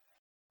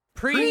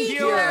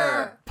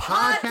Precure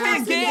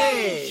Podcast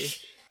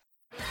Engage!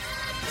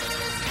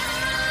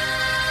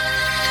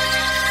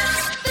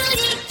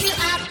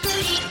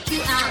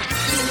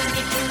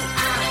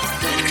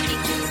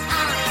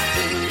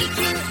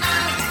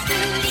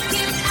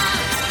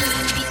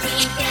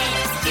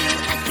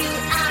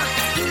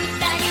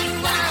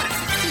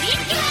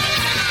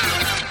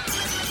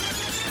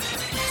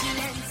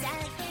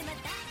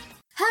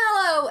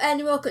 Hello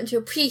and welcome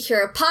to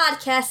Precure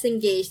Podcast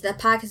Engage, the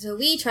podcast where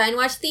we try and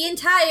watch the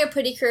entire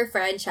Precure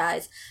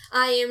franchise.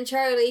 I am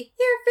Charlie,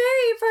 your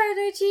fairy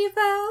partner,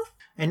 Chivo.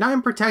 And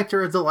I'm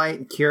Protector of the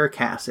Light, Cure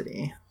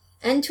Cassidy.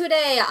 And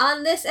today,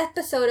 on this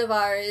episode of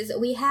ours,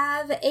 we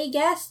have a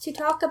guest to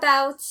talk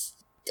about...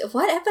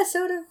 What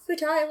episode of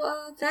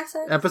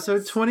Maxar?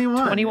 Episode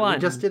 21. 21. We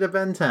just did a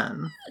Ben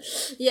 10.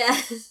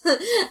 Yes,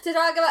 to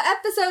talk about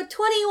episode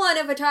 21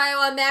 of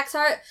Atari Max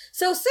Heart.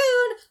 So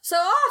soon, so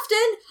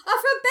often, a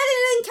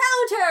forbidden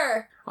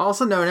encounter!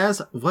 Also known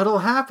as What'll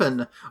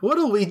Happen?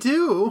 What'll we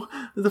do?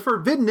 The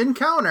Forbidden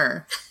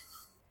Encounter.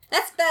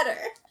 That's better.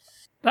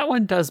 That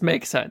one does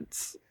make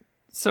sense.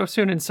 So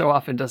soon and so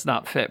often does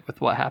not fit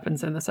with what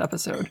happens in this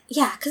episode.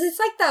 Yeah, because it's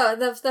like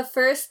the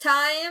first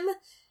time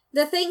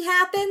the thing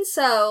happens,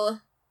 so...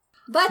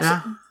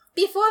 But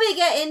before we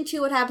get into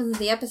what happens in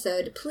the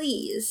episode,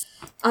 please,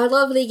 our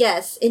lovely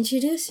guests,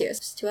 introduce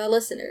yourselves to our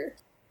listener.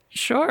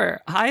 Sure.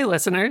 Hi,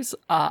 listeners.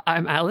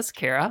 I'm Alice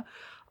Cara.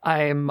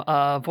 I'm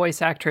a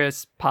voice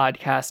actress,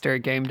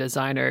 podcaster, game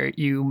designer.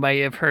 You may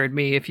have heard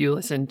me if you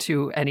listen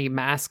to any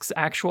Masks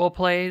actual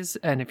plays,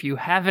 and if you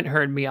haven't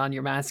heard me on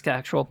your Masks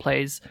actual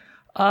plays,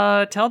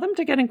 tell them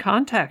to get in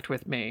contact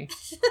with me.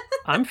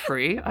 I'm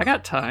free. I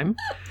got time.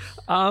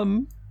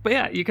 But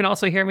yeah, you can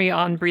also hear me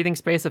on Breathing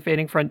Space: A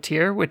Fading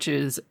Frontier, which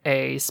is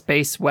a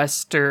space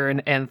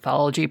western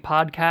anthology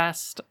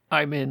podcast.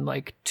 I'm in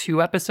like 2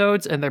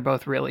 episodes, and they're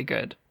both really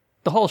good.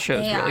 The whole show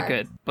is really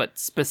good, but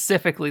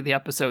specifically the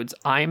episodes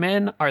I'm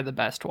in are the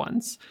best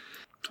ones.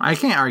 I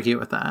can't argue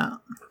with that.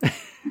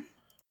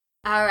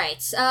 All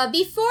right.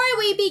 Before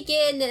we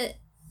begin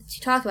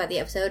to talk about the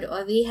episode,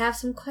 we have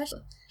some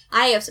questions.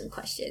 I have some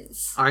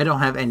questions. I don't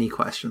have any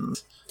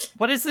questions.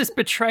 What is this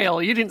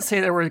betrayal? You didn't say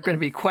there were going to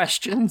be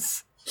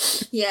questions.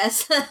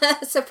 Yes.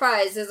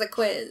 Surprise, there's a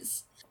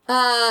quiz.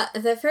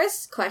 The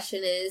first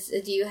question is,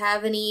 do you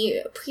have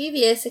any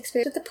previous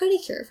experience with the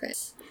Precure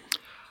friends?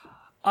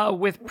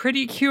 With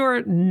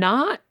Precure,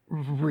 not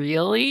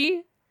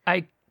really.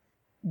 I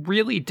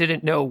really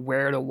didn't know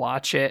where to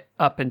watch it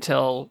up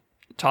until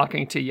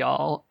talking to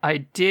y'all. I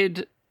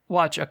did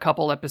watch a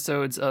couple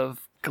episodes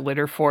of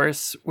Glitter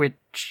Force,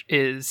 which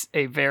is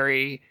a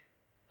very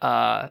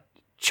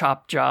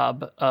chop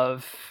job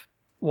of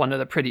one of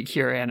the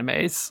Precure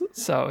animes,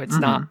 so it's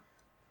not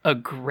a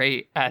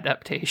great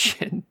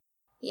adaptation.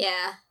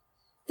 Yeah.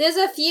 There's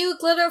a few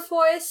Glitter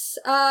Force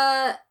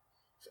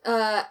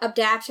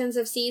adaptations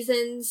of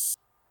seasons.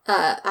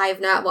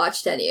 I've not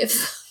watched any of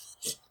them,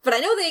 but I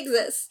know they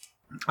exist.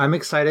 I'm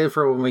excited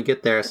for when we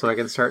get there so I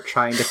can start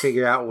trying to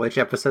figure out which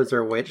episodes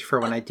are which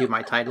for when I do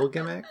my title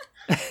gimmick.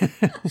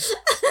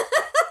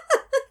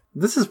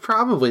 This is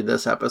probably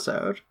this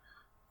episode.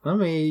 Let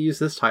me use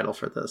this title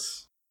for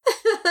this.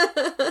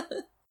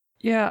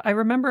 Yeah, I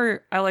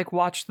remember I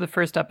watched the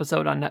first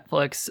episode on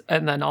Netflix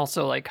and then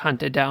also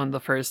hunted down the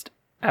first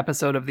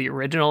episode of the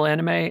original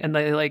anime, and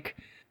they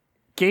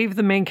gave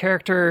the main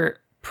character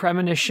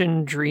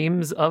premonition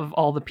dreams of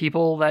all the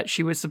people that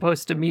she was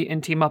supposed to meet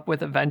and team up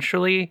with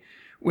eventually,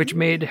 which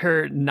made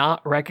her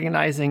not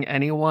recognizing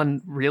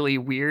anyone really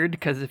weird,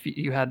 because if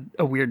you had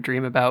a weird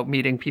dream about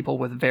meeting people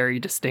with very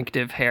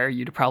distinctive hair,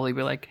 you'd probably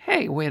be like,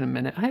 hey, wait a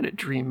minute, I had a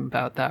dream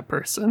about that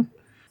person.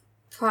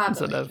 Probably.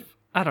 Instead of,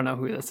 I don't know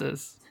who this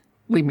is.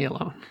 Leave me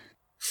alone.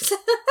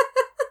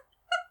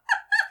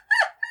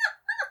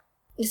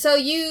 So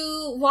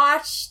you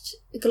watched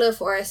Glitter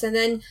Force, and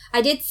then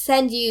I did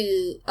send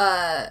you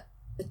the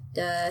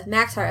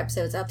Max Heart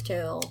episodes up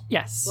till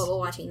what we're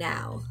watching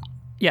now.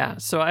 Yeah,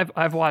 so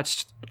I've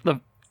watched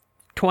the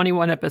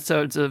 21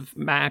 episodes of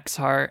Max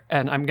Heart,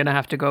 and I'm gonna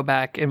have to go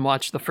back and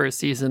watch the first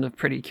season of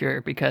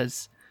Precure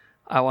because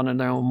I want to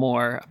know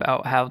more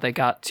about how they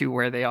got to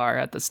where they are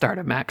at the start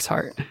of Max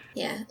Heart.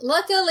 Yeah.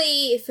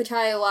 Luckily,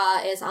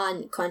 Futaiwa is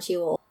on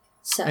Crunchyroll.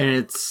 So. And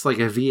it's like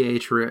a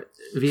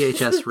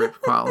VHS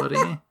rip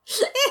quality.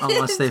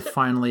 Unless they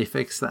finally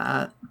fix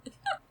that.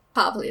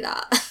 Probably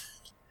not.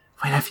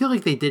 Wait, I feel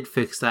like they did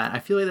fix that. I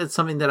feel like that's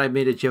something that I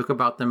made a joke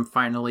about them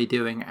finally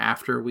doing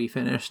after we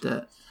finished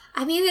it.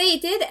 I mean, they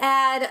did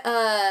add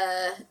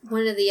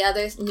one of the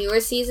other newer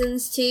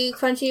seasons to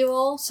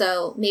Crunchyroll,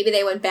 so maybe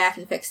they went back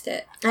and fixed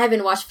it. I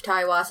haven't watched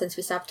Futaiwa since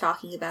we stopped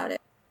talking about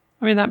it.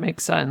 I mean, that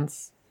makes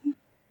sense.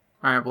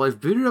 Alright, well, I've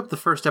booted up the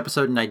first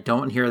episode and I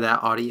don't hear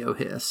that audio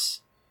hiss.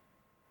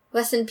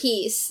 Rest in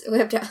peace.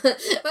 Rest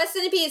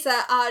in peace,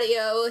 that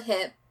audio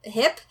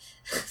hip?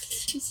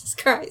 Jesus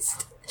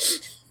Christ.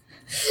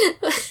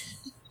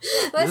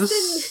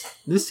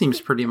 This seems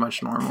pretty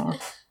much normal.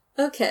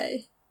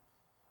 Okay.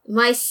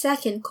 My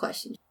second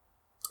question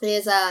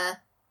is,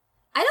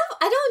 I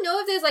don't know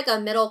if there's like a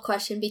middle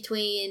question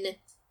between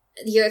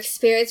your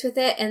experience with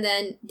it and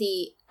then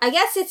I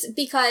guess it's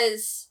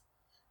because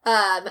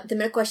the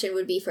middle question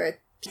would be for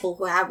people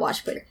who have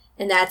watched Twitter,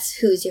 and that's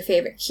who's your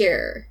favorite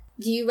cure.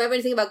 Do you remember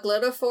anything about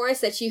Glitter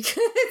Force that you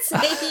could say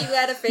you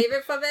had a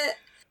favorite from it?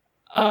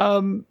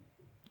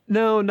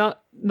 No,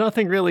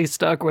 nothing really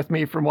stuck with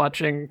me from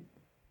watching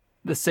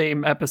the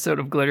same episode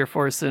of Glitter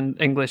Force in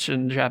English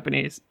and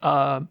Japanese.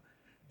 So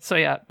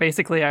yeah,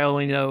 basically I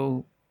only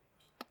know...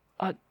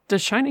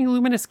 does Shining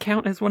Luminous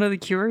count as one of the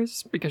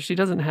cures? Because she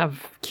doesn't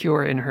have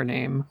cure in her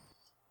name.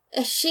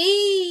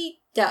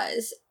 She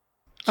does.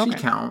 She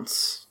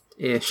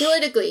counts-ish. To a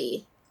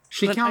degree.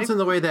 She counts in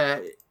the way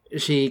that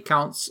she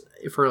counts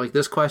for like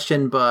this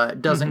question,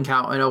 but doesn't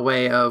count in a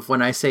way of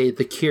when I say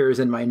the cures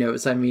in my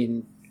notes, I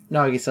mean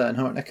Nagisa and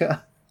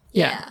Honoka.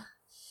 Yeah.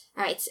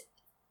 Alright.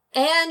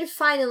 And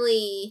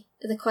finally,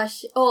 the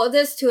question... Oh,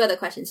 there's two other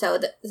questions. So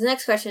the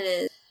next question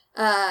is...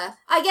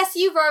 I guess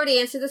you've already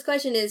answered this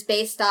question, is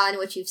based on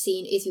what you've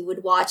seen, if you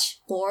would watch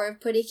more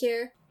of Pretty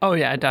Cure. Oh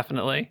yeah,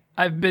 definitely.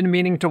 I've been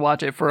meaning to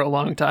watch it for a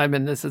long time,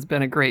 and this has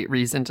been a great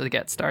reason to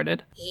get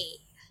started. Yeah.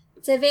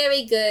 It's a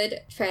very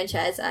good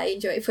franchise. I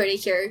enjoy Pretty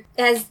Cure,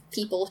 as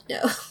people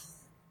know.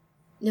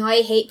 No,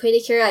 I hate Pretty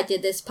Cure. I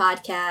did this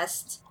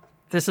podcast.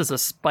 This is a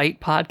spite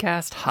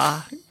podcast?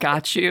 Ha!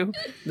 Got you.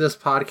 This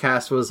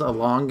podcast was a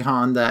long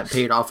con that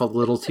paid off a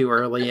little too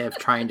early of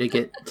trying to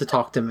get to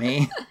talk to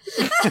me.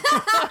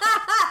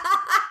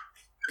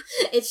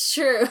 It's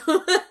true.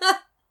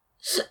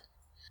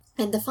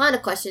 And the final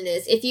question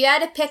is, if you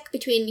had to pick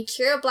between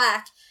Cure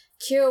Black,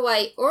 Cure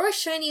White, or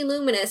Shiny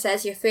Luminous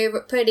as your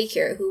favorite Pretty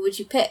Cure, who would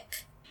you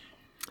pick?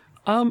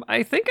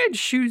 I think I'd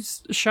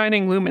choose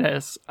Shining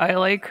Luminous. I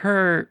like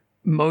her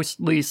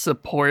mostly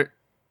support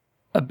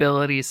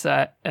ability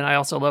set, and I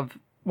also love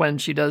when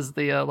she does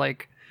the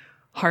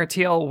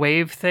Heartiel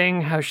wave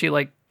thing, how she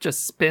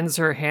just spins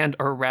her hand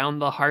around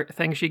the heart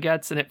thing she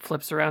gets and it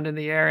flips around in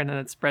the air and then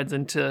it spreads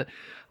into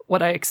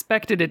what I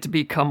expected it to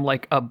become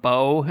like a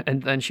bow,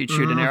 and then she'd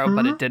shoot an arrow,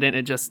 but it didn't.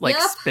 It just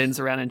spins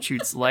around and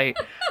shoots light.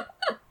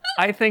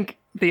 I think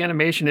the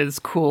animation is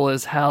cool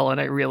as hell and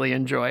I really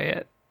enjoy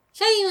it.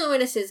 Shiny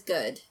Luminous is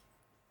good.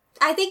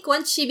 I think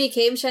once she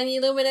became Shiny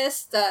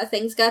Luminous,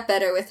 things got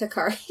better with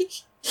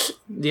Hikari.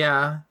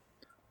 Yeah.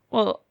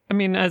 Well, I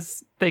mean,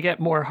 as they get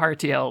more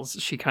Heartiels,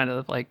 she kind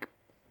of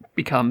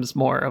becomes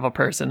more of a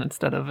person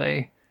instead of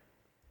a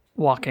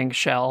walking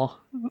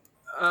shell. Yes.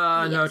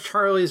 No,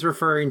 Charlie's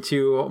referring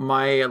to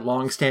my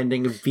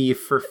long-standing beef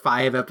for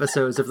 5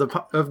 episodes of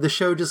the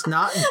show just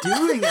not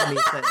doing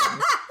anything.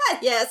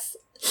 Yes.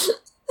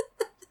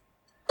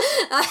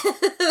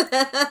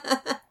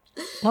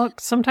 Look,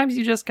 sometimes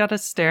you just gotta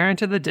stare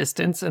into the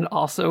distance and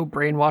also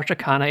brainwash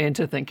Akane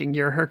into thinking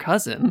you're her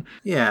cousin.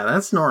 Yeah,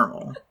 that's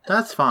normal.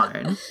 That's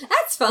fine.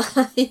 That's fine.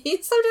 Sometimes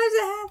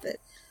it happens.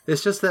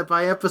 It's just that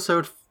by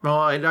episode... Well,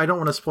 I don't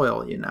want to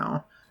spoil it,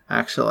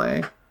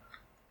 actually.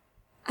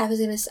 I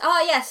was gonna say...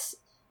 Oh, yes.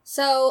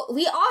 So,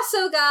 we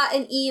also got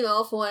an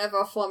email from one of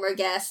our former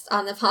guests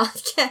on the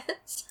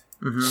podcast.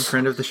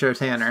 Friend of the show,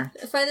 Tanner.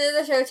 Friend of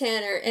the show,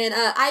 Tanner. And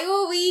I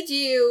will read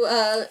you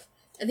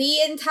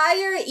the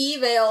entire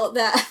email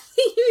that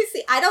you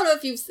see. I don't know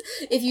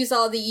if you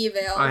saw the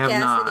email. I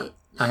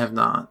have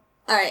not.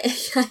 All right.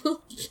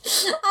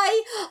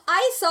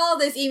 I saw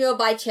this email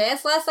by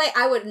chance last night.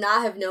 I would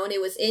not have known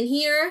it was in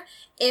here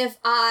if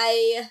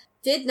I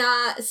did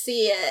not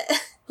see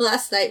it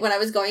last night when I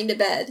was going to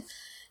bed.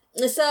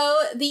 So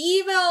the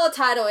email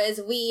title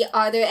is,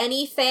 are there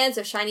any fans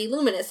of Shiny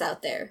Luminous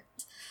out there?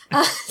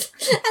 And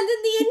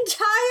then the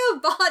entire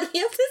body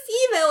of this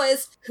email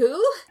is,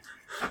 who?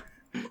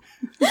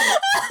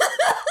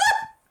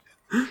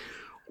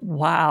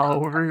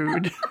 Wow,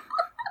 rude.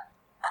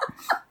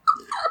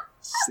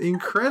 It's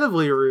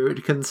incredibly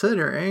rude,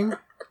 considering.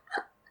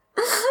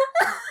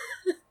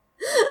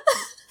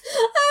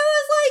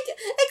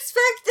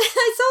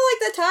 I saw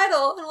the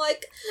title, and I'm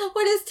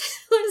what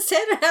does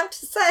Tanner have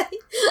to say? And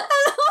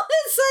all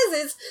it says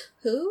is,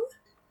 who?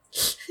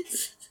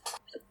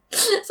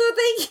 So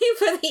thank you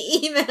for the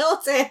email,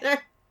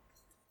 Tanner.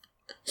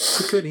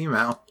 It's a good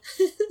email.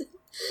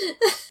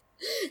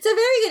 It's a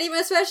very good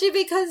email, especially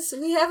because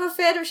we have a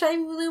fan of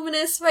Shiny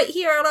Luminous right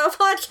here on our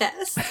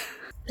podcast.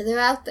 And they're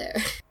out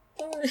there.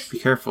 Be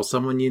careful,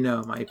 someone you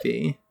know might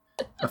be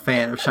a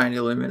fan of Shiny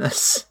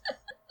Luminous.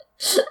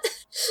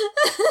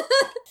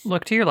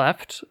 Look to your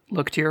left,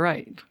 look to your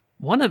right.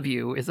 One of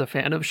you is a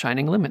fan of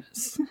Shining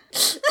Luminous.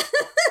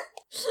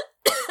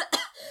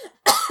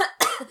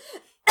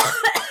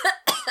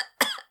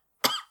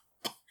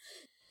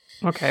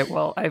 Okay,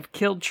 well, I've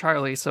killed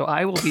Charlie, so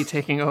I will be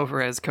taking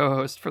over as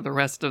co-host for the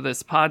rest of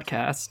this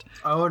podcast.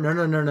 Oh,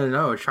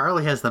 no.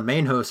 Charlie has the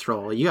main host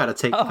role. You gotta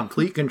take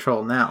complete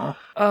control now.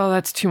 Oh,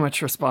 that's too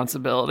much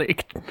responsibility.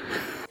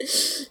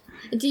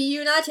 Do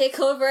you not take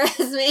over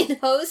as main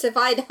host if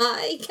I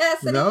die,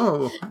 Cassidy?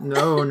 No.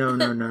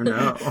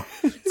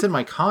 It's in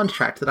my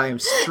contract that I am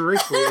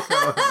strictly a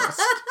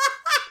co-host.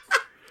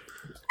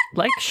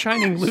 Like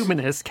Shining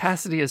Luminous,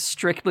 Cassidy is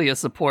strictly a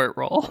support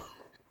role.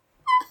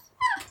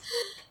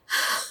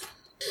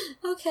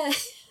 Okay.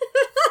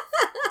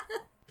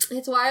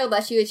 It's wild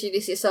that you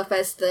introduce yourself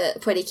as the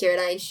pretty cure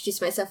and I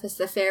introduce myself as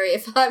the fairy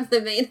if I'm the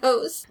main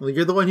host. Well,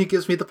 you're the one who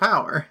gives me the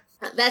power.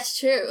 That's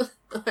true.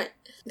 Alright.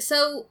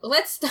 So,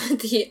 let's start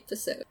the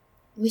episode.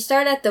 We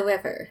start at the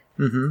river.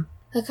 Mm-hmm.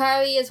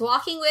 Hikari is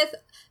walking with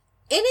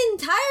an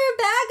entire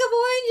bag of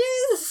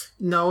oranges!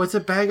 No, it's a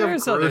bag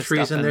There's of other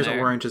groceries stuff and in there's there.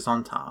 oranges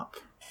on top.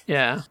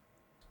 Yeah.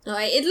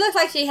 Alright, it looked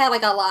like she had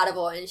like a lot of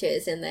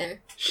oranges in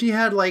there. She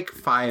had like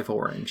 5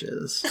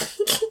 oranges.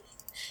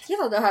 You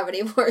don't know how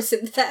many more is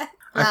in that.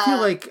 I feel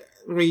like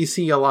we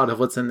see a lot of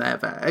what's in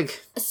that bag.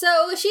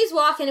 So she's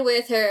walking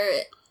with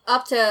her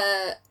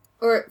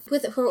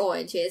with her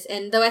oranges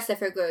and the rest of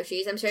her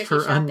groceries. I'm sure she's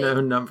Her shopping.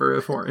 unknown number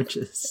of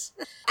oranges.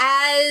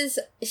 As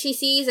she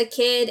sees a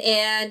kid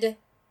and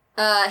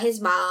his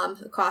mom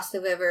across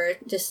the river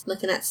just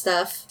looking at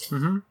stuff.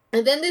 Mm-hmm.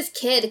 And then this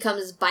kid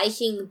comes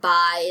biking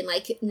by and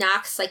like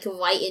knocks like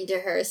right into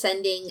her,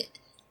 sending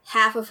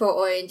half of her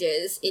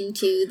oranges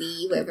into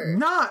the river.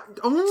 Not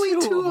only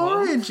 2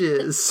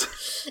 oranges.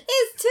 Is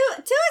two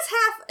is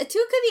half? 2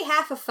 could be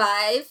half of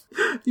 5.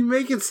 You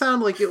make it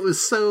sound like it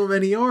was so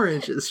many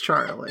oranges,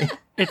 Charlie.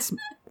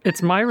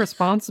 It's my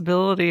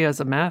responsibility as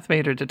a math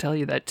major to tell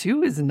you that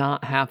 2 is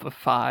not half of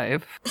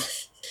 5.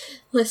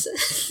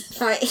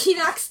 Listen, alright, he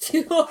knocks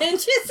 2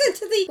 oranges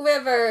into the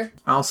river.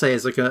 I'll say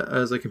as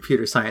a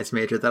computer science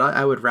major that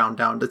I would round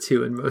down to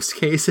 2 in most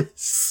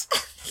cases.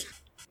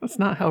 That's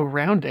not how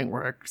rounding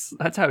works.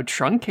 That's how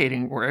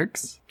truncating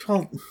works.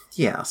 Well,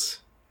 yes.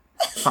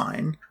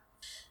 Fine.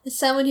 As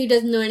someone who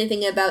doesn't know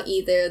anything about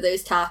either of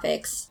those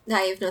topics,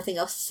 I have nothing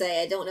else to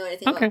say. I don't know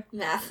anything about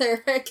math or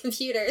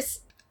computers.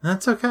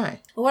 That's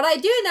okay. What I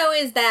do know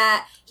is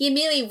that he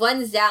immediately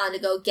runs down to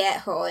go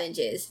get her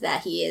oranges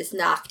that he has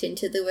knocked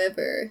into the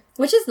river,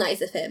 which is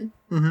nice of him.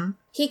 Mm-hmm.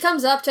 He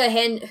comes up to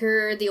hand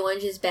her the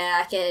oranges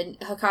back, and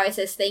Hikari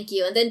says thank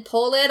you, and then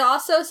Poland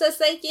also says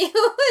thank you,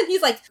 and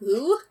he's like,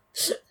 who?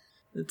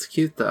 It's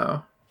cute,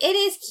 though. It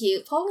is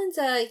cute. Poland's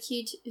a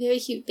cute, very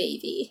cute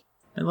baby.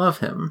 I love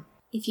him.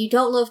 If you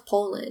don't love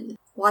Poland,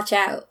 watch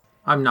out.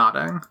 I'm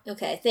nodding.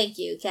 Okay, thank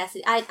you,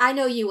 Cassidy. I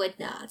know you would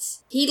not.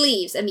 He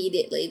leaves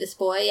immediately, this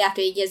boy,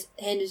 after he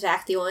hands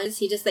back the oranges.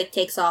 He just, like,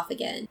 takes off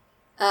again.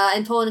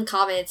 And Poland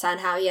comments on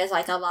how he has,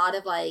 like, a lot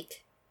of,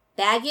 like,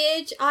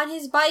 baggage on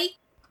his bike.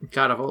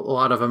 Got a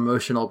lot of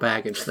emotional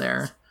baggage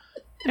there.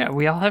 Yeah,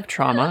 we all have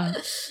trauma.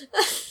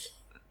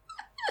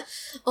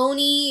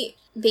 Only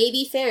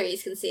baby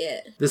fairies can see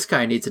it. This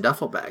guy needs a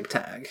duffel bag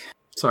tag.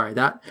 Sorry,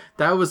 that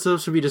was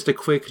supposed to be just a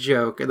quick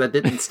joke that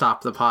didn't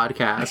stop the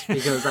podcast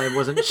because I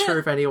wasn't sure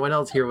if anyone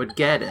else here would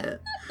get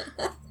it.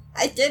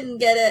 I didn't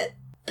get it.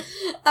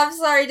 I'm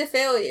sorry to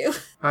fail you.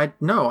 I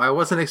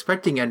wasn't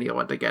expecting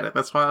anyone to get it.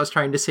 That's why I was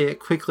trying to say it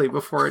quickly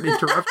before it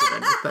interrupted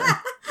anything.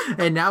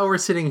 And now we're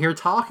sitting here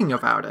talking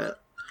about it.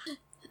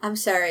 I'm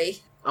sorry.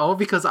 All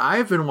because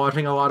I've been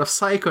watching a lot of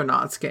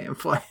Psychonauts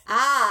gameplay.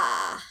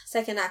 Ah,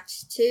 Second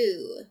Act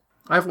 2.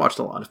 I've watched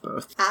a lot of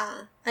both.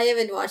 Ah, I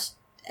haven't watched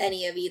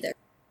any of either.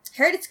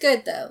 Heard it's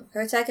good, though.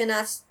 Heard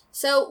Psychonauts.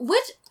 So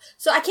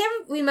I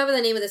can't remember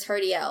the name of this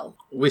Herdiel.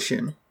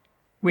 Wishun.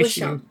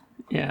 Wishun.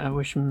 Yeah,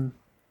 Wishun.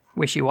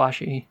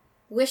 Wishy-washy.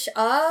 Or...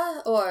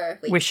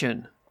 Wait.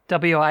 Wishun.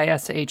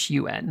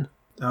 Wishun.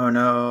 Oh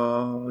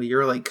no,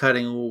 you're like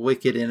cutting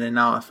wicked in and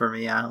out for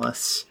me,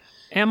 Alice.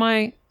 Am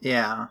I?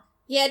 Yeah.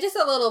 Yeah, just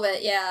a little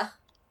bit, yeah.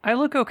 I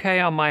look okay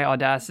on my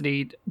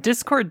Audacity.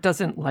 Discord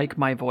doesn't like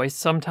my voice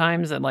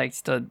sometimes. It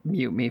likes to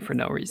mute me for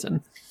no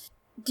reason.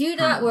 Do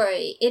not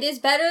worry. It is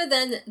better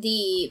than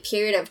the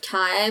period of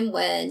time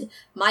when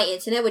my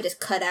internet would just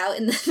cut out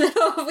in the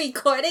middle of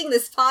recording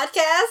this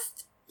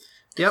podcast.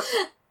 Yep.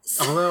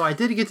 Although I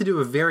did get to do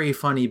a very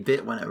funny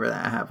bit whenever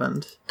that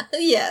happened.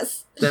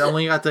 Yes. That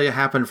only got to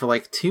happen for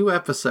like 2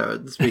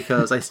 episodes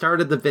because I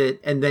started the bit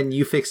and then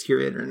you fixed your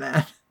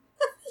internet.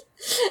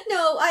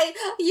 No,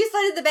 you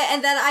started the bit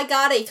and then I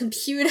got a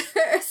computer,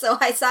 so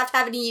I stopped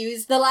having to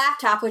use the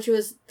laptop, which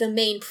was the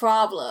main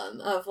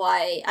problem of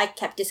why I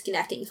kept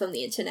disconnecting from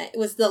the internet. It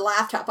was the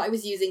laptop I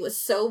was using was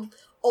so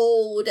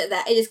old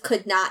that it just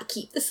could not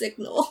keep the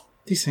signal.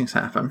 These things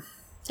happen.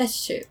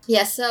 That's true.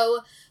 Yeah, so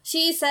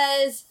she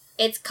says,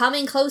 it's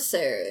coming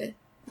closer.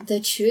 The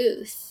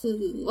truth.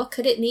 Ooh, what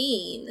could it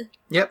mean?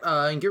 Yep,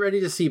 and get ready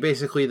to see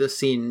basically this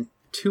scene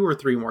 2 or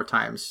 3 more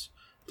times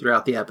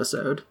throughout the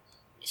episode.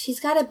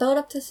 She's got to build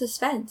up the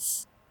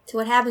suspense to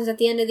what happens at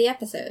the end of the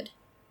episode.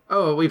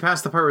 Oh, we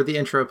passed the part where the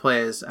intro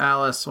plays.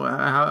 Alice,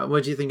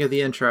 what'd you think of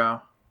the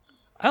intro?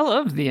 I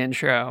love the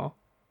intro.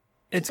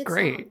 It's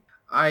great.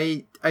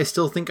 Song. I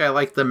still think I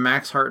like the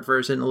Max Heart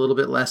version a little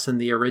bit less than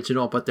the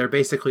original, but they're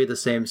basically the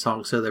same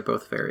song, so they're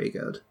both very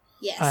good.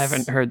 Yes. I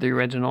haven't heard the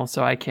original,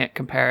 so I can't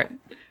compare it.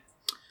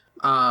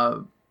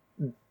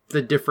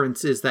 The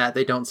difference is that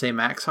they don't say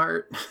Max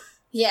Heart.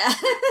 Yeah.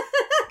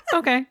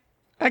 Okay,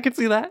 I can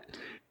see that.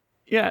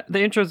 Yeah,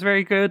 the intro's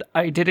very good.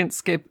 I didn't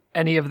skip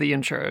any of the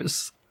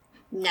intros.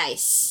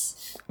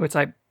 Nice. Which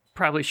I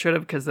probably should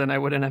have, because then I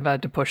wouldn't have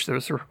had to push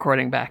this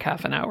recording back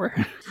half an hour.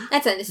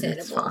 That's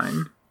understandable. It's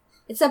fine.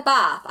 It's a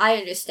bop. I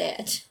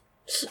understand.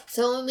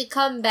 So when we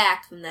come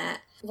back from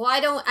that,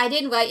 I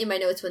didn't write in my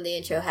notes when the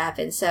intro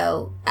happened,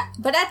 so,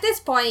 but at this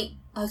point,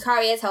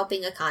 Hikari is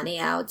helping Akane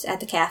out at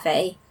the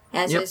cafe,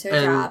 as is her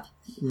job.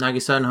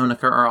 Nagisa and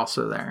Honoka are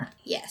also there.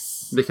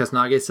 Yes. Because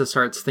Nagisa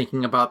starts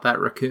thinking about that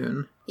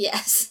raccoon.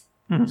 Yes.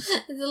 The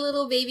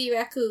little baby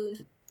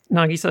raccoon.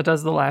 Nagisa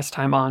does the last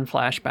time on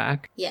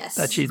flashback. Yes.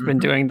 That she's been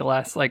doing the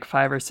last,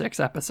 5 or 6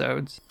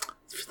 episodes.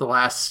 For the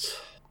last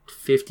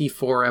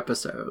 54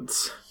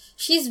 episodes.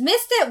 She's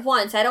missed it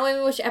once. I don't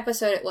remember which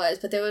episode it was,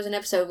 but there was an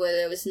episode where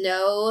there was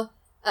no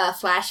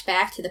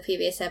flashback to the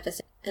previous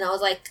episode. And I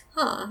was like,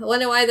 I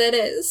wonder why that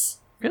is.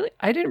 Really?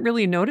 I didn't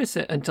really notice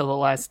it until the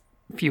last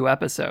few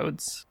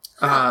episodes.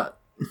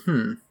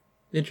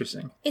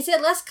 Interesting. Is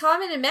it less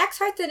common in Max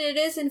Heart than it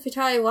is in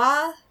Futari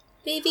Wa,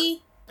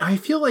 maybe? I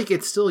feel like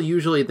it's still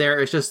usually there.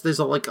 It's just there's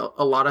a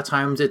lot of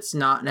times it's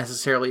not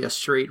necessarily a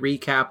straight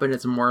recap, and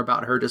it's more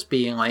about her just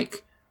being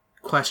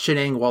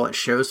questioning while it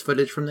shows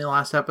footage from the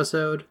last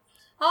episode.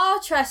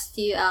 I'll trust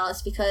you,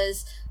 Alice,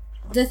 because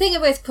the thing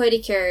with Pretty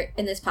Cure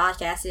in this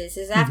podcast is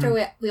after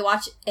we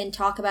watch and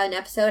talk about an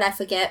episode, I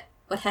forget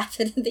what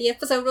happened in the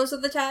episode most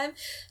of the time.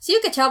 So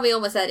you could tell me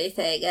almost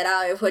anything, and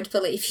I would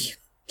believe you.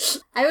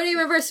 I only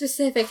remember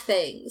specific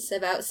things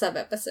about some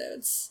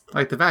episodes.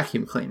 Like the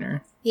vacuum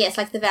cleaner. Yes,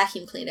 like the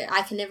vacuum cleaner.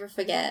 I can never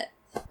forget.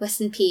 Rest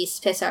in peace,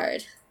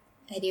 Pissard.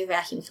 And your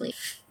vacuum cleaner.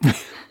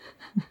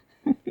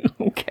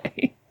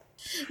 Okay.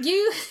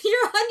 You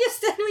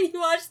understand when you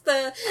watch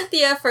the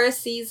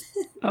first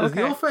season.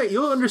 Okay.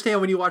 You'll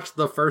understand when you watch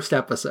the first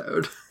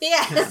episode.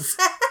 Yes.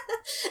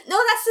 No,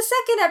 that's the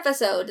second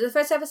episode. The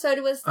first episode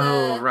was the...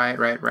 Oh,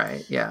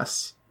 right.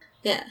 Yes.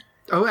 Yeah.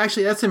 Oh,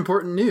 actually, that's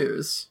important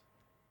news.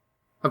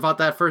 About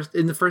that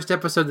in the first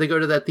episode, they go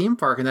to that theme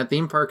park, and that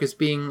theme park is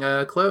being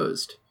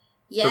closed.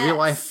 Yes. The real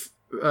life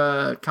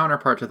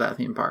counterpart to that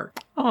theme park.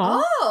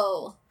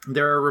 Oh.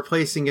 They're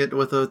replacing it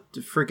with a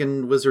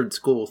freaking wizard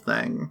school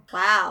thing.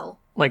 Wow.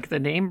 Like the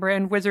name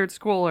brand wizard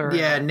school, or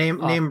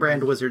name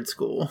brand wizard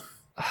school.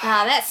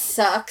 That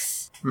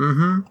sucks.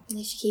 Mm-hmm.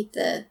 They should keep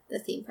the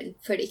theme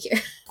pretty cure.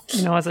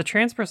 As a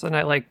trans person,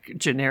 I like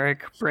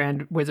generic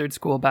brand wizard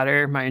school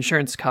better. My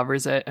insurance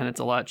covers it, and it's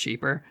a lot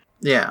cheaper.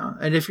 Yeah,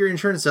 and if your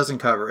insurance doesn't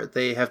cover it,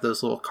 they have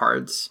those little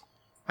cards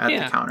at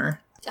the counter.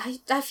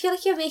 I feel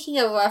like you're making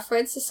a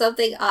reference to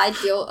something I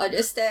don't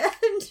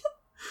understand.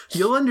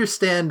 You'll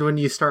understand when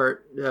you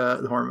start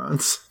the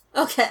hormones.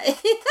 Okay.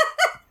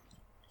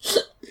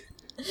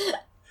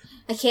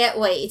 I can't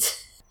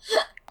wait.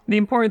 The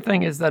important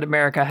thing is that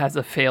America has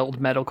a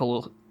failed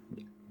medical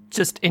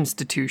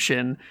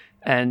institution,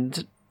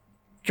 and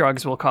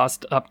drugs will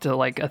cost up to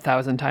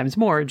 1,000 times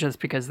more just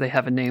because they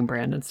have a name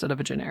brand instead of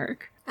a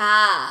generic.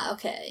 Ah,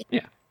 okay.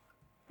 Yeah.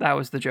 That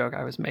was the joke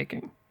I was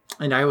making.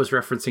 And I was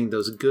referencing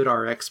those Good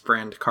RX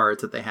brand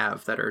cards that they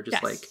have that are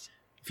just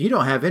if you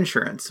don't have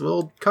insurance,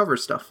 we'll cover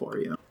stuff for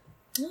you.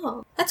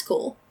 Oh, that's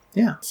cool.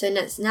 Yeah. So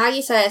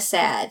Nagisa is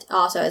sad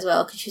also as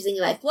well, because she's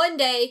thinking one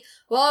day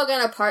we're all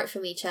gonna part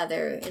from each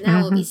other, and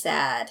that will be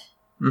sad.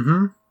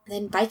 Mm-hmm.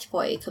 Then Bike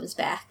Boy comes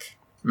back.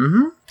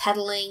 Mm-hmm.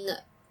 Pedaling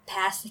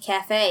past the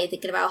cafe,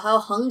 thinking about how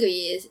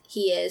hungry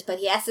he is, but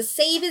he has to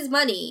save his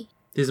money.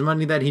 His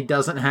money that he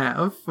doesn't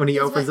have when he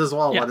opens his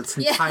wallet. It's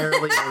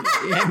entirely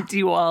empty.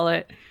 Empty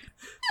wallet.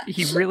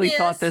 He really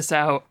thought this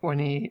out when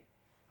he...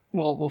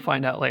 Well, we'll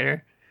find out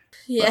later.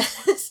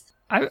 Yes.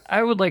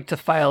 I would like to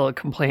file a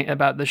complaint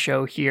about the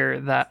show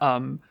here that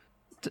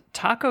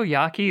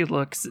takoyaki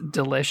looks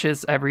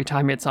delicious every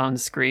time it's on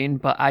screen,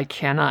 but I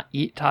cannot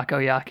eat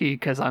takoyaki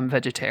because I'm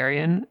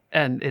vegetarian,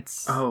 and it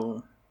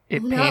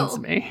pains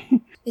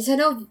me. Is there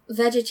no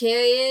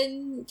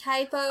vegetarian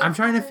type of... I'm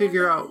trying to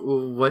figure out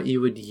what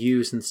you would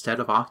use instead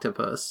of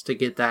octopus to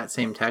get that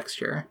same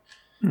texture.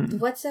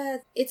 What's a...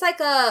 It's like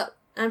a...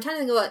 I'm trying to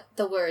think of what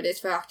the word is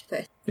for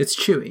octopus. It's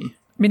chewy.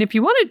 I mean, if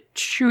you wanted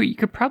chewy, you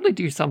could probably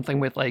do something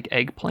with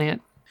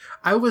eggplant.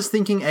 I was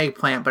thinking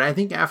eggplant, but I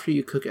think after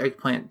you cook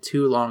eggplant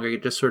too long,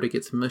 it just sort of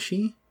gets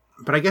mushy.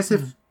 But I guess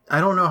I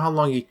don't know how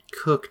long you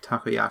cook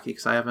takoyaki,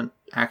 because I haven't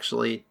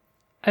actually...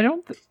 I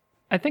don't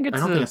think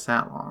it's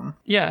that long.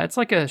 Yeah, it's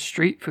like a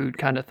street food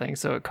kind of thing,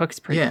 so it cooks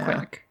pretty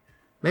quick.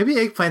 Maybe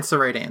eggplant's the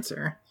right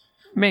answer.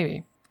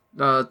 Maybe.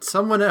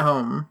 Someone at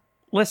home...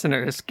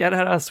 Listeners, get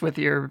at us with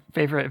your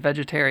favorite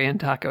vegetarian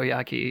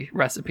takoyaki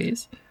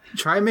recipes.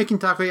 Try making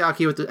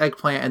takoyaki with the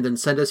eggplant and then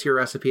send us your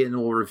recipe and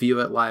we'll review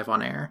it live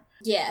on air.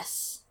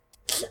 Yes.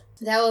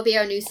 That will be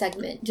our new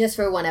segment, just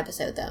for one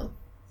episode, though.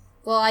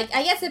 Well, I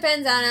guess it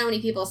depends on how many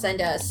people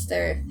send us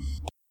their...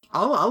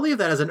 I'll leave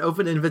that as an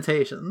open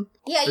invitation.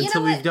 Yeah, you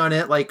until know what? We've done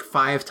it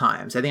 5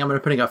 times. I think I'm going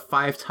to putting a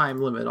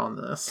 5-time limit on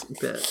this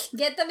bit.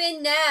 Get them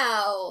in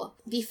now,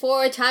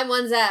 before time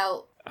runs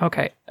out.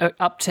 Okay,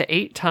 up to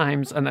 8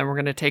 times, and then we're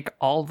going to take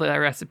all the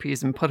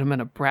recipes and put them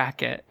in a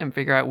bracket and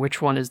figure out which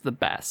one is the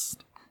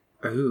best.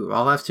 Ooh,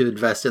 I'll have to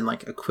invest in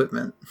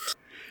equipment.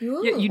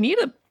 Yeah, you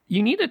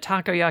you need a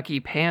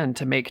takoyaki pan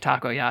to make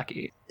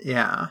takoyaki.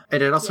 Yeah.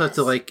 And it also has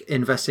to, like,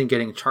 invest in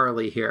getting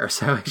Charlie here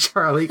so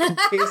Charlie can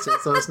taste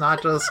it. So it's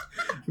not just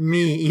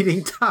me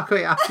eating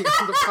takoyaki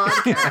on the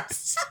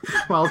podcast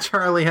while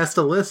Charlie has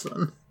to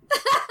listen.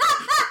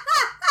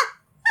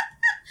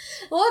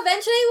 Well,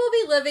 eventually we'll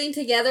be living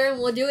together and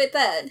we'll do it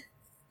then.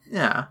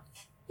 Yeah.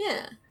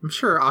 Yeah. I'm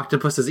sure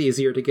octopus is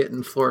easier to get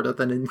in Florida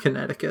than in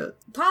Connecticut.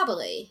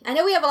 Probably. I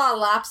know we have a lot of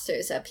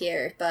lobsters up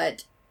here,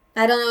 but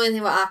I don't know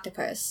anything about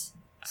octopus.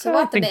 So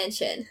we're at the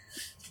mansion.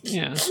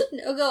 Yeah.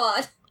 No, go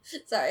on.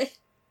 Sorry.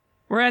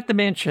 We're at the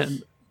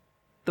mansion.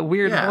 The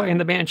weird boy in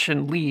the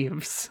mansion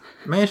leaves.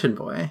 Mansion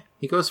boy.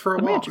 He goes for a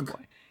walk. Mansion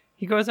boy.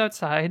 He goes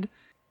outside.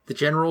 The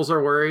generals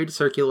are worried.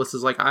 Circulus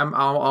is like,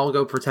 I'll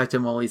go protect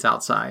him while he's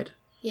outside.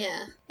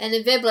 Yeah. And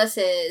then Viblis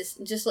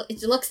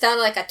looks down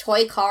at, like, a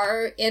toy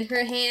car in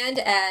her hand,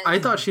 and... I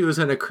thought she was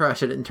going to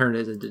crush it and turn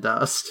it into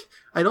dust.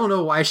 I don't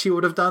know why she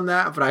would have done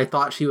that, but I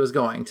thought she was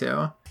going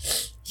to.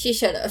 She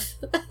should have.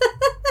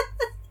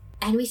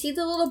 And we see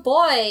the little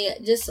boy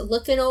just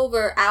looking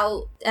over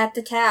out at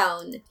the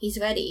town. He's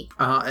ready.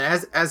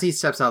 As he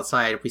steps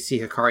outside, we see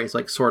Hikari's,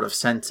 like, sort of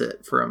sense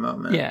it for a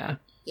moment. Yeah.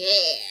 Yeah.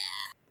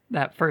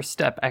 That first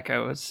step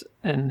echoes,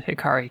 and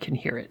Hikari can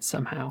hear it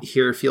somehow.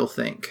 Hear, feel,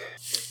 think.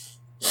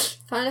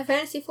 Final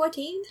Fantasy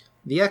XIV?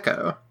 The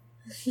echo.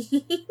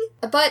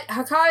 But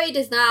Hikari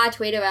does not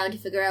wait around to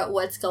figure out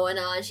what's going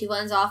on. She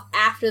runs off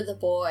after the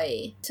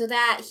boy so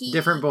that he...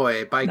 Different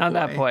boy, bike boy. Not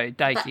that boy,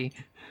 Daiki.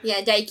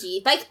 Yeah,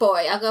 Daiki. Bike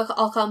boy.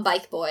 I'll call him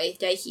Bike Boy.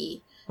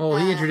 Daiki. Well,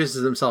 he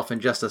introduces himself in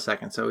just a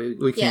second, so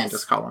we can't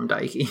just call him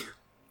Daiki.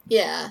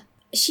 Yeah.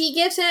 She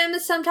gives him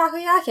some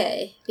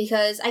takoyaki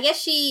because I guess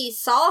she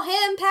saw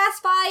him pass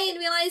by and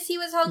realized he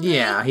was hungry.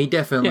 Yeah, he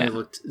definitely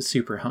looked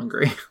super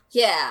hungry.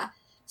 Yeah.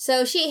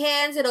 So she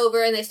hands it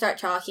over and they start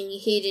talking.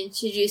 He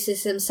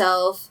introduces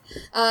himself.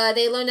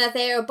 They learn that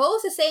they are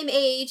both the same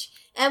age,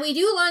 and we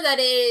do learn that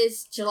it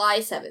is July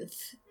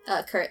 7th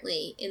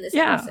currently in this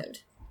episode.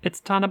 It's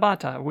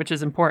Tanabata, which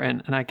is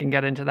important, and I can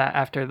get into that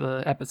after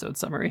the episode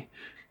summary.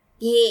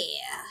 Yeah.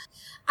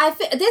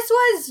 This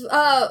was,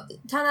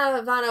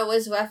 Tanabata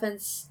was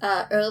referenced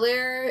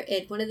earlier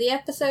in one of the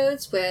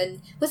episodes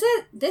when, was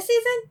it this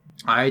season?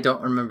 I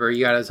don't remember.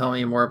 You gotta tell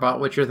me more about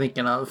what you're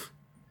thinking of.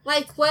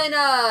 Like when,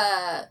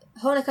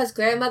 Honeka's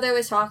grandmother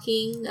was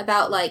talking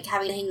about, like,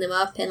 having to hang them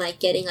up and, like,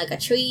 getting, like, a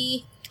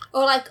tree.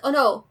 Or, like, oh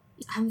no,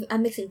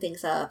 I'm mixing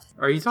things up.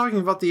 Are you talking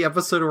about the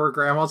episode where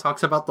Grandma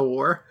talks about the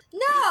war?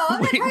 No!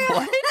 Wait,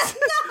 what?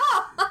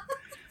 No!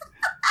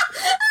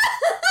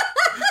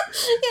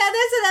 Yeah,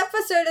 there's an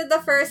episode in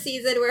the first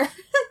season where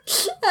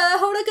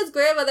Honeka's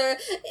grandmother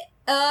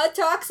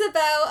talks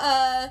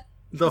about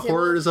the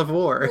horrors of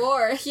war.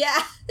 War,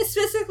 yeah.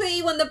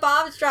 Specifically when the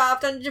bombs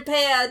dropped on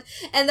Japan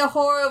and the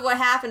horror of what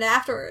happened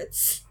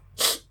afterwards.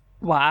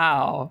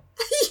 Wow.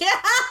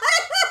 Yeah.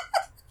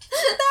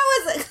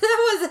 that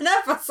was an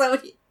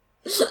episode.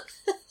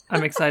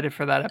 I'm excited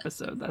for that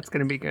episode. That's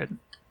going to be good.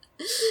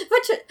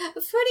 But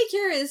pretty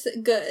curious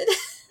good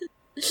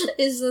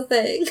is the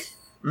thing.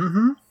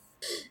 Mm-hmm.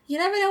 You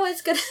never know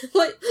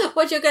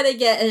what you're gonna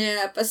get in an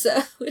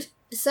episode.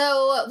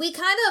 So we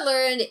kind of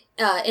learned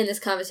in this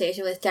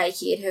conversation with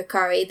Daiki and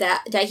Hikari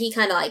that Daiki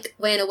kind of like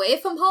ran away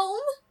from home.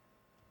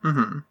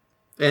 Mm-hmm.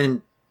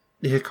 And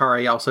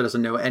Hikari also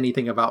doesn't know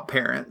anything about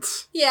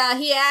parents. Yeah,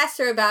 he asked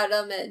her about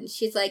them, and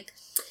she's like,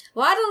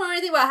 well, I don't know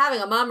anything about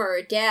having a mom or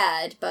a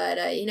dad, but,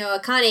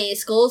 Akane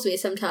scolds me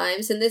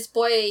sometimes, and this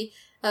boy,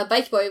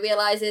 Bike Boy,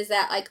 realizes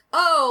that, like,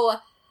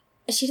 oh,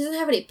 she doesn't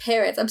have any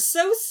parents. I'm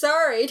so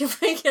sorry to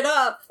bring it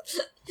up.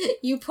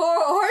 You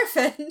poor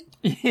orphan.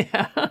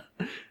 Yeah.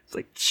 It's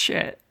like,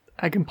 shit.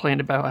 I complained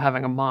about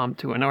having a mom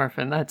to an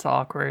orphan. That's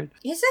awkward.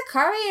 Is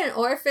Hikari an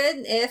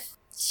orphan if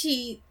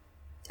she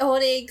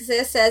only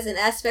exists as an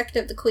aspect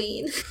of the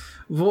queen?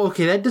 Well,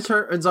 okay, that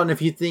determines on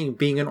if you think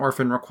being an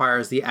orphan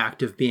requires the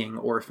act of being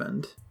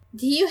orphaned.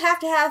 Do you have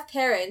to have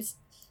parents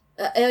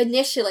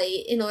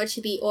initially in order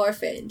to be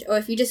orphaned? Or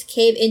if you just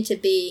came into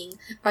being,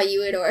 are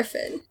you an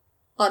orphan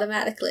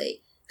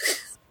automatically?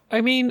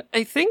 I mean,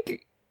 I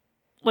think,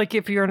 like,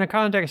 if you're in a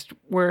context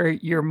where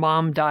your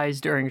mom dies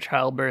during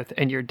childbirth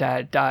and your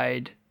dad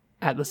died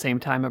at the same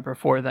time or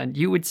before then,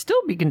 you would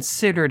still be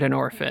considered an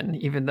orphan,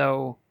 even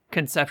though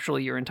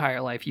conceptually your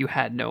entire life you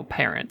had no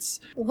parents.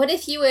 What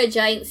if you were a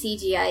giant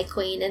CGI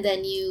queen and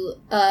then you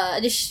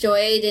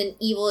destroyed an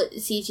evil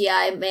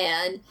CGI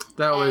man?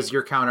 That was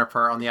your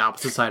counterpart on the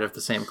opposite side of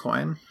the same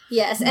coin.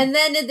 Yes, and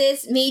then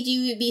this made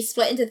you be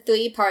split into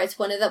 3 parts,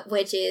 one of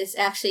which is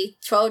actually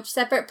 12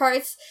 separate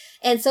parts,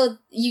 and so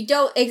you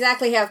don't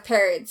exactly have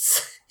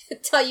parents.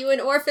 Are you an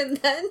orphan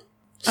then?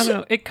 I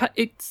don't know,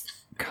 it's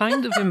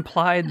kind of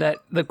implied that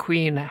the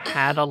queen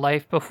had a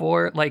life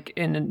before. Like,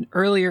 in an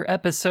earlier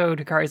episode,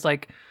 Hikari's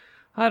like,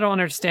 I don't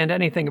understand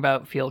anything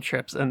about field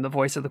trips, and the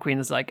voice of the queen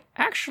is like,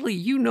 actually,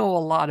 you know a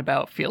lot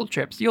about field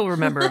trips. You'll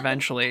remember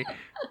eventually.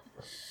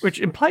 Which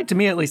implied to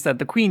me, at least, that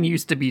the queen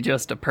used to be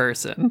just a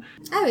person.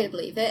 I would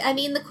believe it. I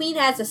mean, the queen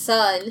has a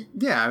son.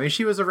 Yeah, I mean,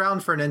 she was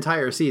around for an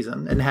entire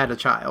season and had a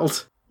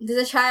child.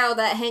 There's a child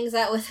that hangs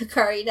out with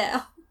Hikari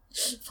now.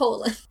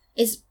 Poland.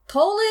 Is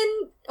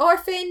Poland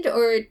orphaned,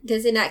 or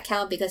does it not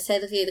count because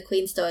technically the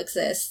queen still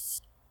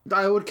exists?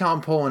 I would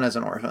count Poland as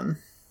an orphan.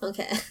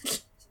 Okay.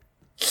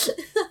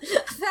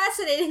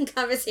 Fascinating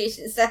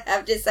conversations to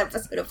have this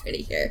episode of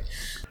Pretty here.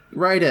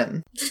 Right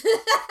in.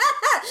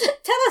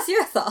 Tell us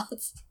your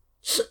thoughts.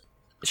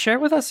 Share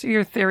with us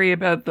your theory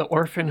about the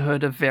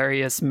orphanhood of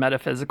various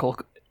metaphysical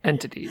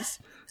entities.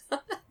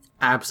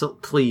 Absolutely,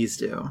 please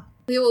do.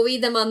 We will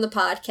read them on the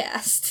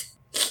podcast.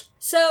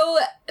 So,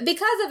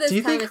 because of this, do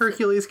you think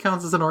Hercules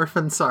counts as an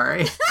orphan?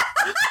 Sorry.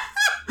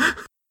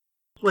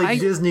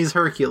 Disney's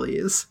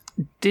Hercules.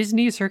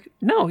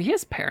 No, he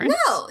has parents.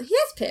 No, he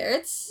has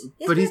parents.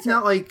 But he's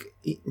not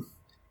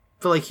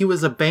he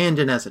was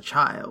abandoned as a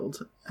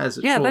child.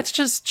 That's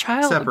just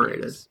child separated.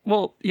 Abuse.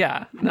 Well,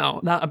 yeah, no,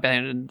 not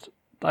abandoned.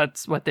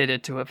 That's what they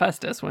did to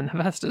Hephaestus when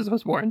Hephaestus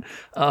was born.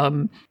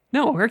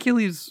 No,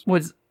 Hercules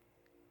was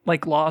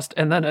lost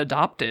and then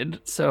adopted,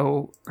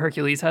 so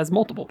Hercules has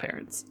multiple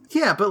parents.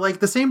 Yeah, but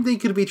the same thing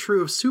could be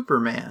true of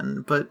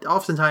Superman, but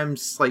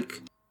oftentimes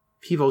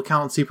people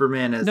count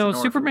Superman as no.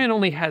 Superman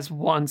only has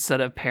one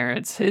set of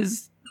parents.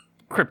 His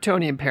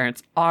Kryptonian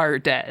parents are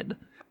dead.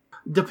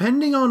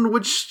 Depending on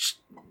which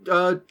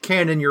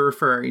canon you're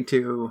referring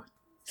to,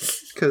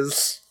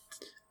 because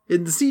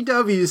in the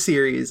CW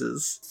series,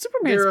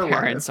 Superman's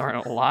parents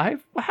aren't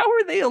alive. How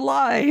are they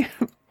alive?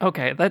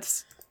 Okay,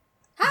 that's.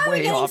 How are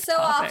we getting so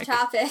off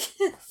topic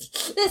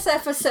this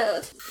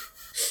episode?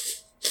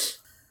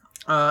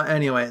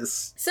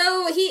 Anyways.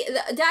 So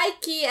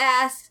Daiki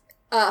asks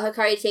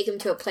Hikari to take him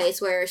to a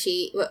place where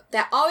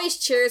that always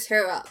cheers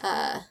her up.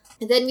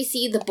 And then we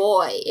see the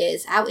boy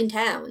is out in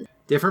town.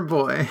 Different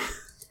boy.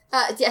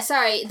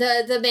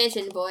 The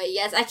mansion boy.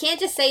 Yes, I can't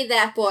just say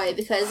that boy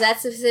because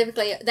that's a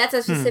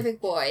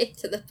specific boy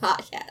to the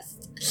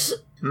podcast.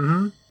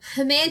 Mm-hmm.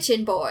 The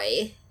mansion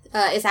boy.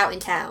 Is out in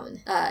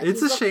town.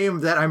 It's a shame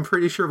that I'm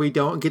pretty sure we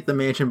don't get the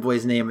mansion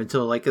boy's name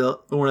until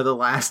one of the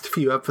last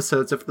few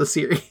episodes of the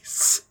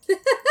series.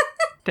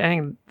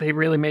 Dang, they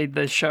really made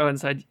this show and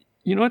said,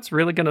 you know what's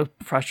really going to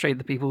frustrate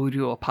the people who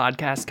do a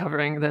podcast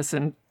covering this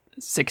in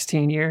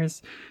 16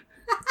 years?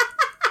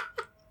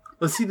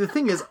 Well, see, the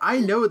thing is,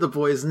 I know the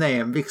boy's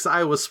name because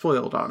I was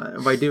spoiled on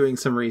it by doing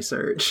some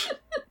research.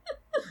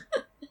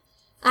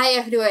 I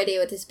have no idea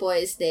what this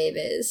boy's name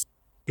is.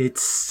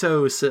 It's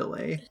so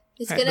silly.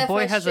 Right, the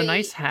boy has a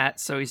nice hat,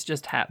 so he's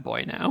just Hat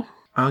Boy now.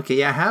 Okay,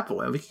 yeah, Hat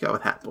Boy. We could go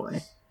with Hat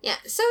Boy. Yeah,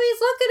 so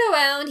he's looking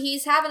around,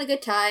 he's having a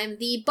good time.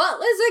 The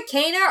butlers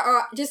Arcana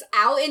are just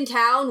out in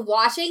town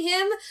watching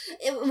him.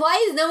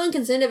 Why is no one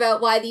concerned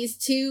about why these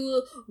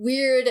two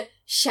weird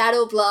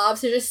shadow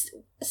blobs are just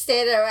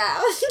standing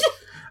around?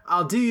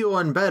 I'll do you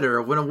one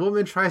better. When a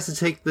woman tries to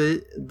take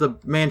the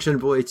mansion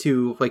boy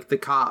to, the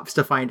cops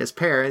to find his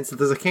parents,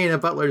 the Arcana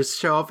butlers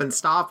show up and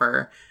stop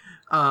her.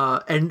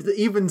 And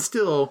even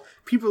still,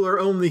 people are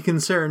only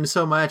concerned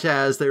so much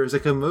as there's a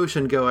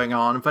commotion going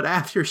on, but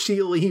after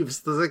she leaves,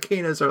 the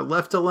Zacanas are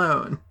left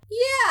alone.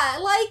 Yeah,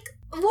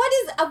 what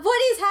is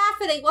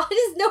happening? Why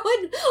does no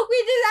one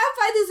weirded out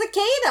by the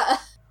Zacana?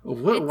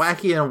 What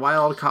wacky and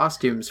wild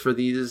costumes for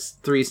these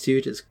Three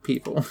Stooges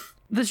people.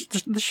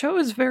 The show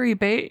is very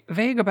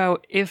vague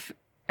about if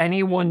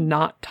anyone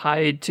not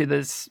tied to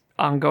this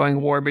ongoing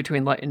war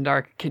between light and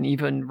dark can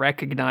even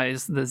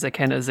recognize the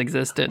Zacana's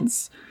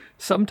existence.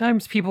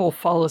 Sometimes people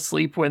fall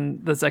asleep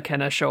when the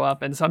Zacana show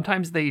up, and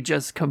sometimes they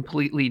just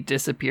completely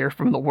disappear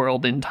from the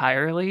world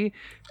entirely.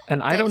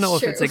 And I don't know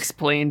if it's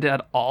explained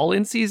at all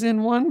in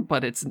season 1,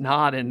 but it's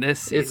not in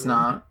this season. It's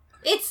not.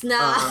 It's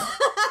not.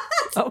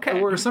 Okay.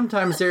 Or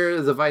sometimes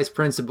they're the vice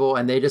principal,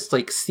 and they just,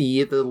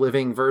 see the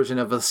living version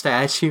of a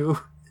statue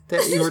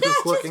that you were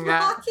just looking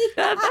at.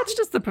 That's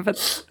just the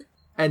professor.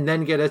 And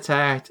then get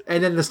attacked,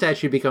 and then the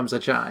statue becomes a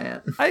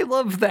giant. I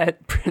love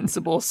that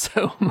principle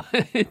so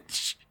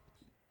much.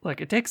 Look,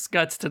 it takes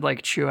guts to,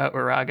 chew out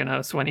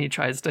Uraganos when he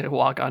tries to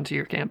walk onto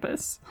your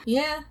campus.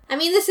 Yeah. I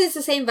mean, this is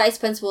the same vice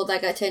principal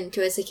that got turned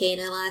into a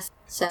Zacana last,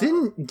 so...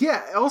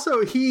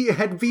 Also, he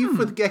had beef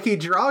with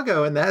Geki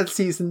Drago in that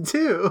season,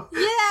 too.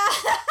 Yeah!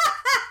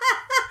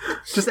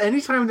 Just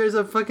anytime there's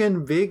a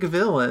fucking big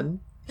villain,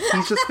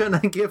 he's just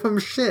gonna give him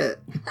shit.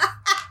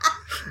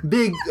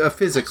 Big,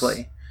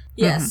 physically.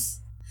 Yes.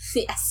 Mm-hmm.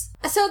 Yes.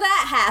 So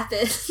that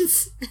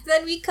happens.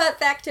 Then we cut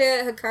back to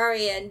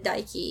Hikari and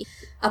Daiki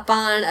up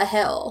on a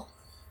hill.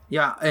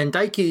 Yeah, and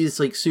Daiki's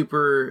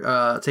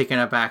super taken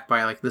aback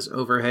by this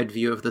overhead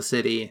view of the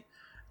city.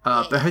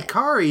 But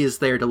Hikari is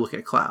there to look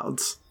at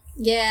clouds.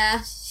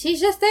 Yeah,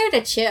 she's just there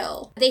to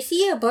chill. They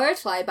see a bird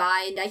fly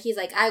by, and Daiki's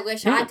like, I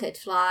wish I could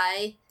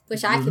fly.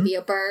 Wish I could be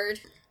a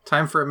bird.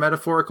 Time for a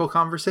metaphorical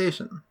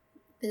conversation.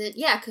 And then,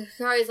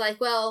 Hikari's like,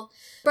 well,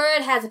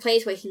 bird has a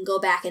place where it can go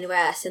back and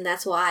rest, and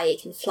that's why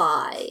it can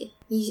fly.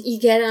 You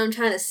get what I'm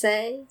trying to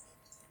say?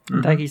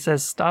 Mm-hmm. Daiki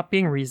says, stop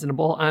being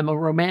reasonable, I'm a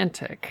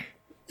romantic.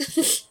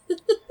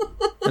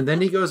 And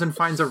then he goes and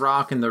finds a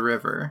rock in the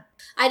river.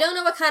 I don't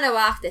know what kind of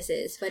rock this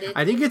is, but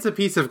I think it's a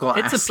piece of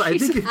glass. It's a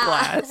piece of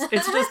glass.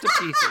 It's just a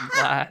piece of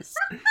glass.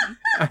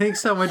 I think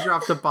someone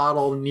dropped a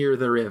bottle near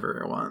the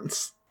river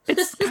once.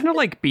 It's kind of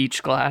like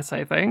beach glass,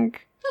 I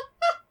think.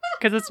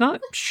 Because it's not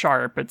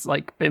sharp. It's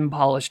like been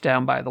polished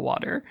down by the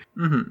water.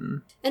 Mm-hmm.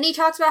 And he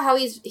talks about how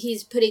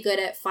he's pretty good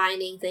at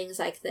finding things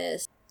like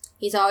this.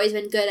 He's always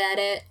been good at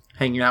it.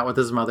 Hanging out with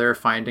his mother,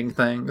 finding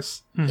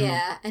things. Mm-hmm.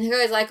 Yeah. And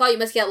Hikari's like, oh, you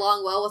must get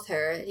along well with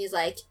her. And he's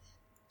like,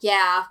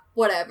 yeah,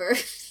 whatever.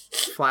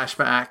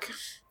 Flashback.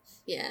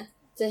 Yeah.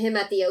 To him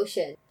at the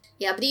ocean.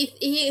 Yeah, but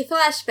he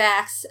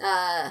flashbacks,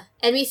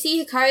 and we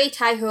see Hikari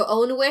tie her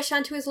own wish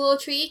onto his little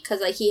tree,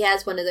 because, like, he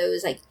has one of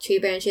those, like, tree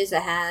branches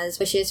that has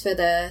wishes for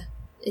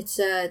it's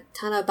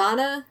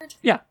Tanabata?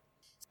 Yeah,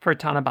 for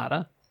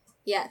Tanabata.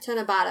 Yeah,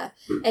 Tanabata.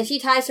 And she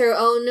ties her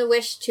own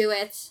wish to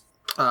it.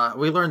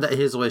 We learned that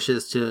his wish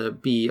is to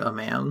be a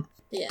man.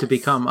 Yes. To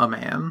become a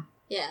man.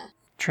 Yeah.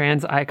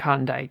 Trans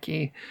icon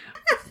Daiki.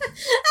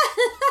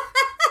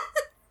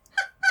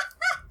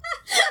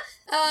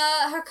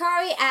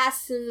 Hikari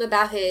asks him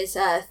about his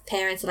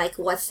parents, like,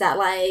 what's that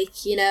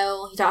like, you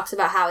know? He talks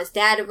about how his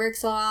dad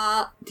works a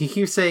lot. He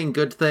keeps saying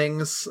good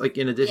things, like,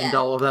 in addition to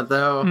all of that,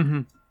 though.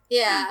 Mm-hmm.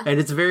 Yeah. And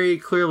it's very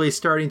clearly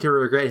starting to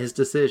regret his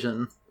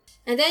decision.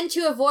 And then,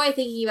 to avoid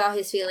thinking about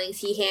his feelings,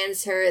 he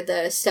hands her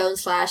the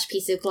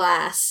stone/piece of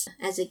glass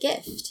as a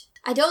gift.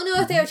 I don't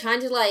know if they were trying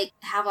to, like,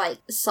 have, like,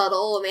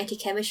 subtle romantic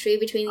chemistry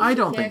between these I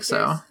two don't think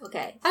so.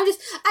 Okay. I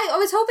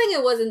was hoping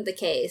it wasn't the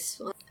case.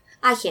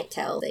 I can't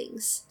tell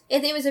things.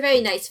 It was a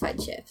very nice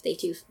friendship the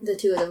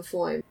two of them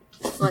formed.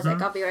 I was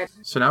like, I'll be right back.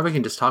 So now we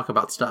can just talk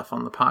about stuff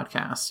on the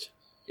podcast.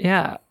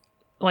 Yeah.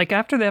 Like,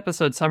 after the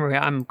episode summary,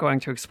 I'm going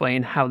to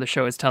explain how the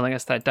show is telling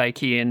us that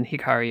Daiki and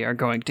Hikari are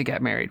going to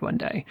get married one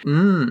day.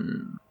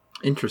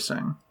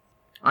 Interesting.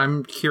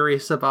 I'm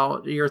curious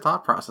about your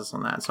thought process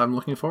on that, so I'm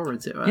looking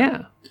forward to it.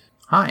 Yeah.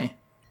 Hi.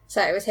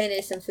 Sorry, I was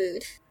handing some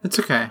food. It's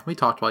okay. We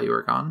talked while you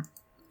were gone.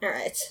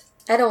 Alright.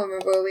 I don't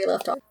remember where we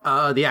left off.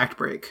 The act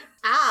break.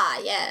 Ah,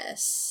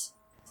 yes.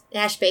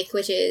 Ash Bake,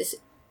 which is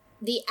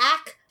the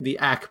act. The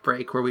act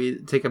break, where we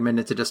take a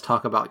minute to just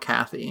talk about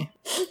Kathy.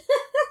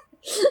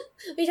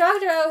 We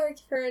talked about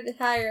her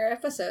entire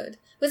episode.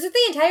 Was it the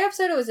entire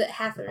episode, or was it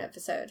half an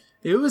episode?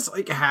 It was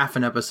like half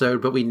an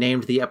episode, but we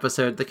named the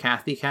episode the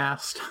Kathy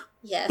Cast.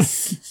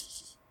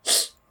 Yes.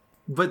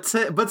 But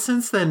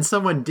since then,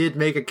 someone did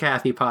make a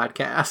Kathy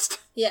podcast.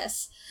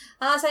 Yes.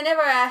 So I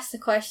never asked the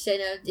question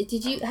of,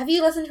 have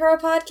you listened to her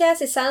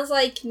podcast? It sounds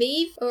like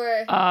me,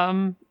 or...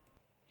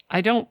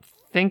 I don't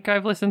think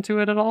I've listened to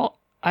it at all.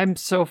 I'm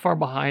so far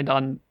behind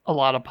on a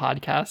lot of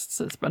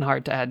podcasts, it's been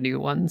hard to add new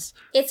ones.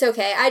 It's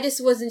okay. I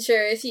just wasn't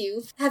sure if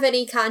you have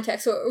any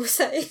context for what we're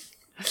saying.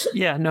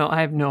 Yeah, no, I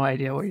have no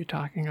idea what you're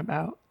talking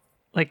about.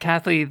 Like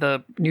Kathy,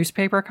 the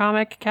newspaper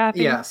comic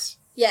Kathy? Yes.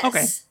 Yes.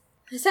 Okay.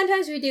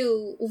 Sometimes we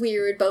do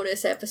weird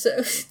bonus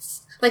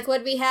episodes. Like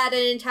when we had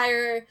an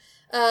entire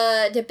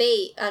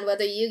debate on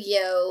whether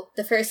Yu-Gi-Oh!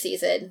 The first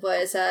season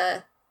was,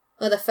 or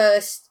the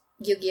first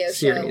Yu-Gi-Oh!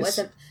 Show was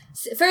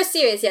first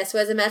series, yes,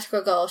 was a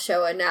Magical Girl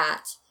show or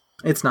not.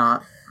 It's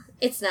not.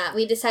 It's not.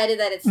 We decided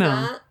that it's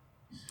not.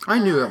 I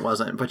knew it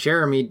wasn't, but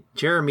Jeremy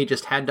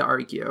just had to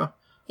argue.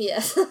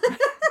 Yes.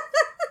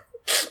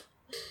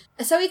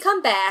 So we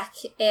come back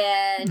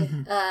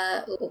and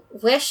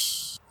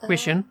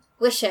Wishin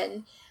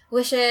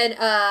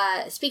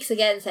speaks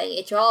again, saying,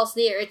 it draws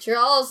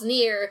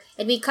near,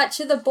 and we cut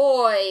to the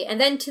boy,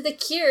 and then to the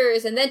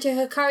Cures, and then to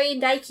Hikari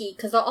and Daiki,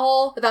 because they're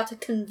all about to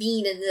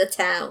convene in the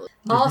town.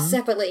 All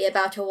separately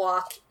about to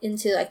walk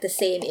into, like, the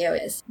same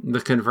areas.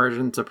 The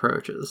convergence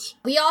approaches.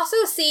 We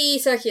also see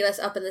Circulus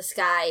up in the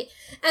sky,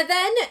 and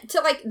then,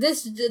 to, like,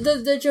 this,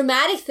 the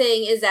dramatic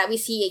thing is that we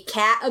see a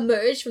cat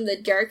emerge from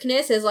the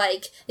darkness as,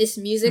 like, this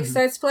music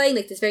starts playing,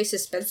 like, this very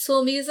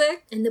suspenseful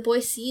music, and the boy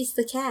sees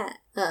the cat.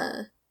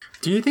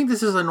 Do you think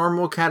this is a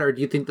normal cat, or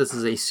do you think this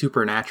is a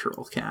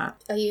supernatural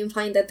cat? Are you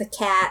implying that the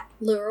cat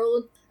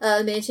lured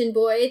Mansion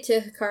Boy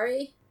to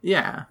Hikari?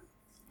 Yeah.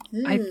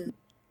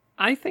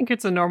 I think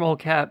it's a normal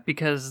cat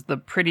because the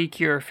Pretty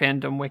Cure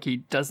fandom wiki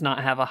does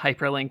not have a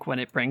hyperlink when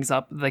it brings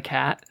up the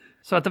cat.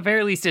 So at the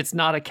very least, it's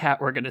not a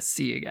cat we're going to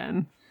see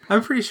again.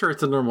 I'm pretty sure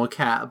it's a normal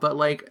cat, but,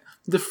 like,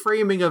 the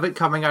framing of it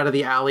coming out of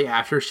the alley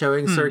after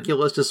showing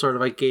Circulus just sort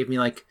of, like, gave me,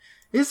 like,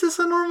 is this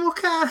a normal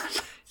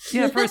cat?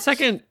 Yeah, for a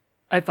second,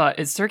 I thought,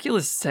 is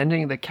Circulus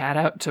sending the cat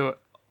out to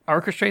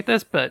orchestrate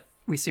this? But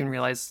we soon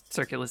realized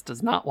Circulus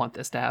does not want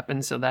this to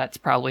happen, so that's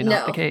probably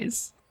not the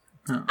case.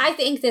 I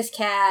think this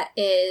cat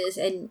is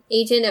an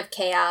agent of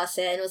chaos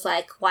and was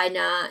like, why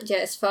not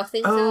just fuck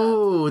things up?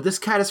 Oh, this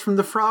cat is from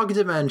the frog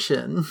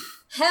dimension.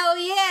 Hell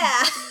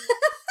yeah!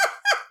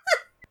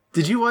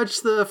 Did you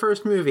watch the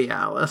first movie,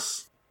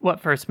 Alice? What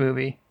first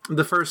movie?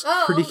 The first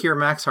Pretty Cure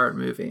Max Heart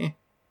movie.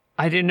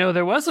 I didn't know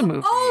there was a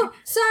movie. Oh,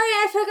 sorry,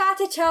 I forgot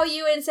to tell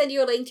you and send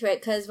you a link to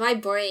it, because my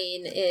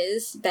brain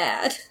is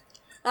bad.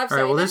 I'm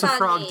sorry. All right, well, there's a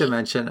frog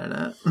dimension in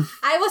it.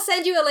 I will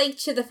send you a link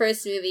to the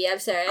first movie. I'm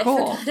sorry, I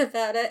forgot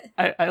about it.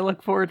 I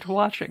look forward to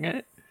watching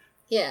it.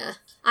 Yeah.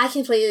 I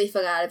completely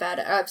forgot about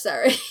it. I'm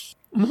sorry.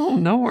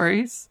 No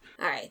worries.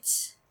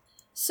 Alright.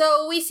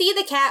 So we see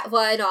the cat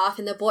run off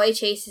and the boy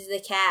chases the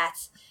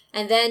cat.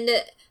 And then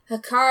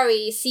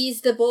Hikari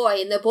sees the boy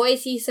and the boy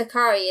sees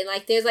Hikari. And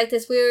like there's like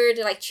this weird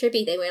like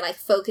trippy thing where it like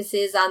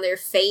focuses on their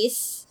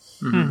face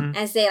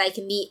as they like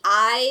meet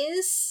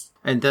eyes.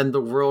 And then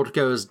the world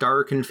goes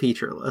dark and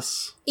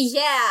featureless.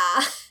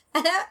 Yeah.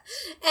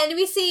 And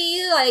we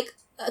see like,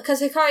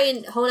 because Hikari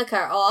and Honoka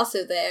are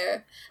also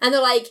there. And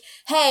they're like,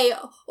 hey,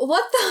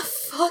 what the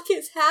fuck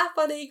is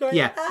happening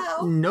right now?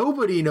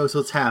 Nobody knows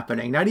what's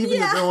happening. Not even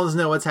the villains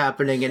know what's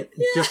happening. And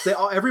just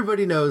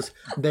everybody knows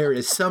there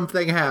is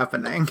something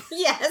happening.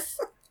 Yes.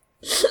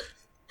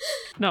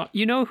 No,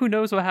 you know who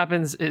knows what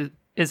happens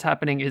is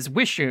happening is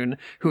Wishun,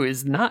 who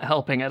is not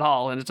helping at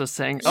all and is just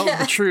saying,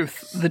 the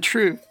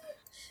truth.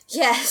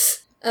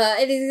 Yes.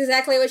 It is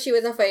exactly what she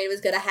was afraid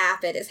was going to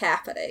happen is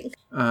happening.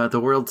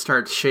 The world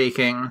starts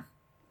shaking.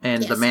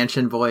 And the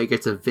mansion boy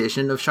gets a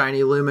vision of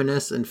shiny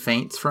luminous and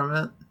faints from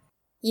it.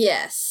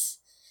 Yes.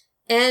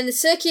 And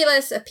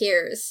Circulus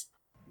appears.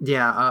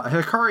 Yeah,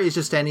 Hikari is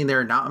just standing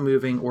there not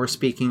moving or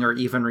speaking or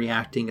even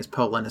reacting as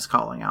Polan is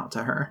calling out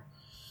to her.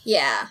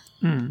 Yeah.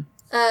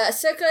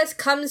 Circulus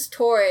comes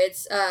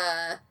towards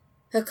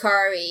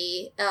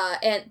Hikari,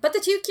 but the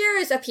two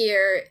Cures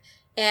appear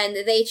and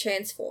they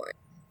transform.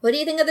 What do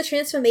you think of the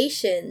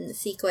transformation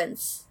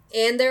sequence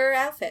and their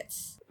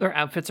outfits? Their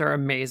outfits are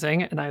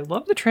amazing, and I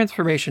love the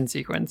transformation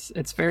sequence.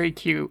 It's very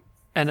cute,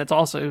 and it's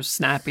also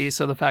snappy,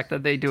 so the fact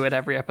that they do it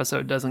every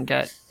episode doesn't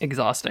get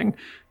exhausting.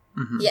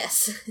 Mm-hmm.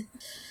 Yes.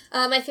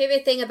 My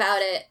favorite thing about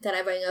it that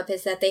I bring up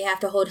is that they have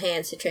to hold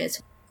hands to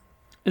transform.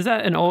 Is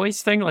that an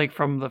always thing, like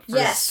from the first?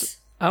 Yes.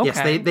 Okay.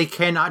 Yes, they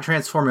cannot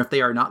transform if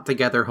they are not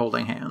together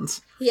holding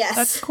hands. Yes.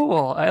 That's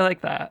cool. I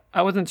like that.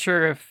 I wasn't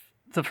sure if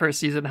the first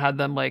season had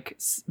them like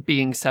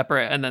being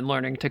separate and then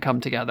learning to come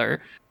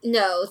together.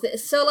 No,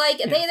 so like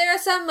there are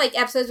some like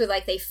episodes where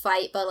like they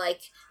fight, but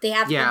like they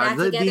have to come back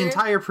together. The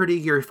entire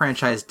Pretty Gear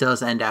franchise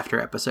does end after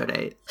episode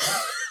 8.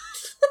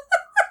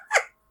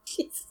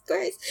 Jesus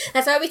Christ,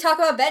 that's why we talk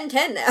about Ben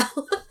 10 now.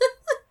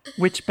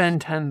 Which Ben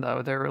 10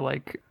 though? They were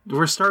like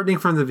we're starting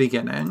from the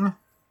beginning.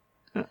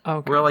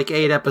 Okay. We're like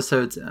 8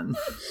 episodes in.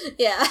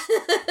 Yeah.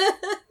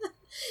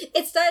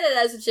 It started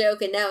as a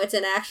joke, and now it's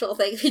an actual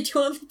thing we do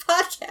on the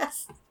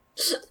podcast.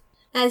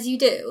 As you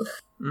do.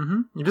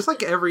 Mm-hmm. Just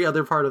like every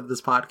other part of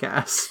this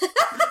podcast.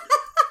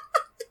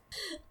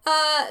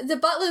 The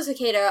Butlers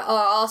Cicada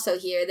are also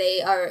here.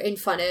 They are in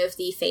front of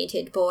the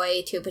fainted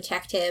boy to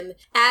protect him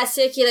as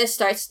Circulus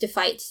starts to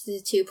fight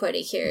the two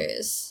Pretty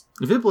Cures.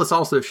 Viblis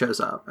also shows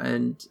up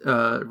and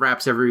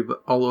wraps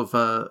all of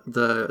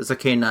the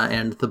Zakena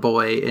and the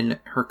boy in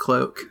her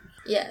cloak.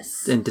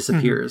 Yes. And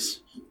disappears.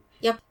 Mm-hmm.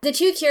 Yep. The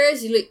two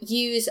Cures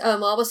use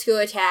Marble Screw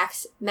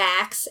attacks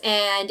Max,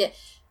 and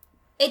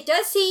it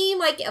does seem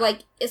like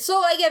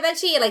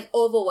eventually it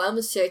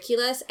overwhelms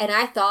Circulus, and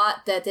I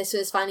thought that this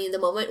was finally the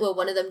moment where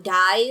one of them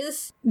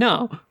dies.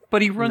 No,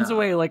 but he runs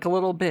away like a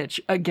little bitch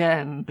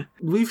again.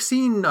 We've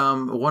seen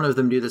one of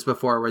them do this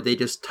before, where they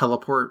just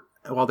teleport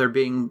while they're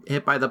being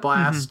hit by the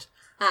blast.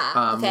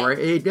 Okay. Where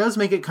it does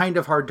make it kind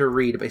of hard to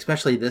read,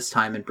 especially this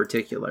time in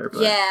particular.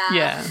 But...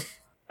 Yeah.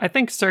 I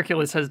think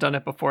Circulus has done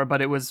it before, but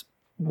it was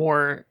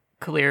more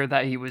clear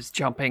that he was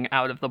jumping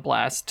out of the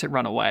blast to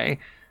run away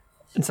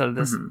instead of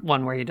this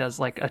one where he does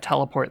like a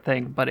teleport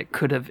thing, but it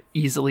could have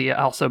easily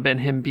also been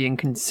him being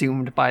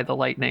consumed by the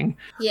lightning.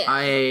 Yeah.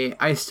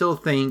 I still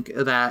think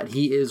that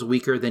he is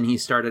weaker than he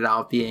started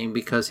out being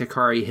because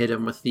Hikari hit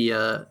him with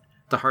the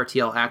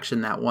Heartiel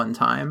action that one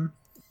time.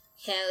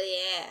 Hell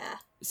yeah.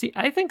 See,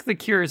 I think the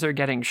Cures are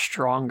getting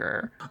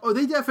stronger. Oh,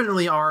 they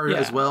definitely are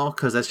as well,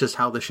 because that's just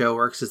how the show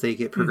works, is they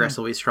get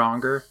progressively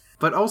stronger.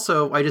 But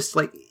also, I just,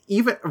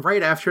 even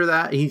right after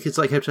that, he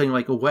kept saying,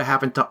 what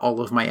happened to all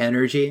of my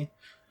energy?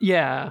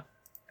 Yeah.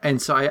 And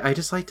so I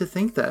just like to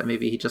think that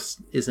maybe he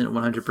just isn't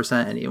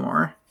 100%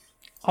 anymore.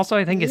 Also,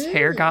 I think his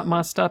hair got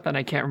mussed up, and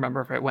I can't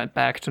remember if it went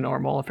back to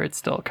normal, if it's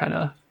still kind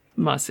of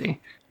mussy,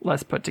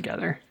 less put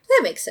together.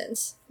 That makes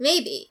sense.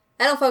 Maybe.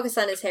 I don't focus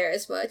on his hair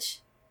as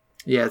much.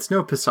 Yeah, it's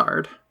no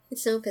Pissard.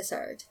 It's no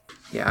Pissard.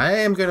 Yeah, I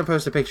am going to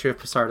post a picture of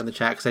Pissard in the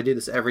chat, because I do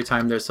this every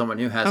time there's someone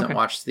who hasn't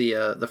watched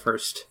the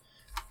first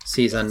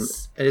season.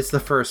 Yes. It's the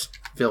first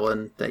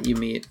villain that you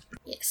meet.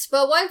 Yes,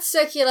 but once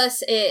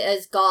Circulus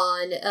is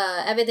gone,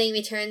 everything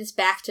returns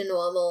back to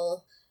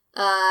normal.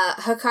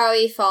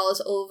 Hikari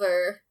falls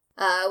over,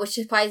 which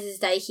surprises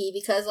Daiki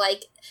because,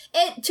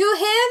 to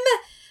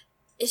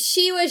him,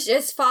 she was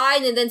just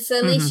fine, and then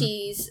suddenly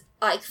she's,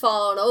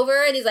 fallen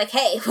over, and he's like,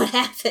 hey, what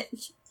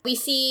happened? We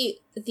see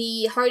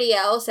the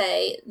Heartiel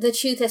say the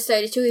truth has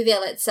started to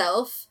reveal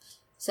itself,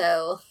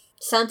 so...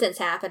 something's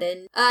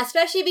happening.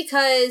 Especially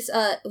because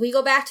we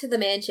go back to the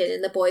mansion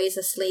and the boy is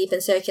asleep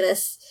and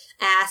Circulus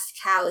asks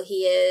how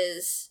he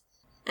is.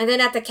 And then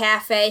at the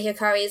cafe,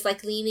 Hikari is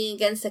leaning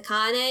against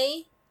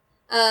Akane,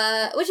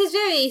 which is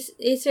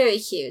very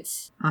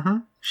cute. Mm-hmm.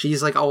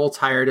 She's all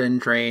tired and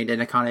drained,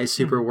 and Akane is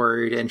super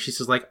worried, and she's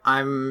just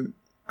I'm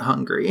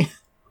hungry.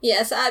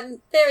 Yes,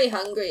 I'm very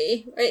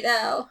hungry right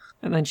now.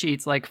 And then she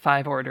eats like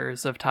 5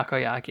 orders of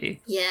takoyaki.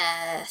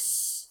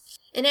 Yes.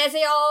 And as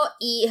they all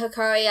eat,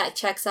 Hikari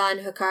checks on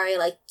Hikari,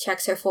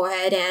 checks her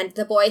forehead, and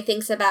the boy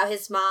thinks about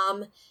his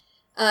mom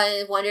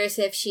and wonders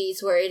if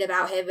she's worried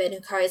about him, and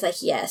Hikari's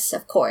like, yes,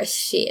 of course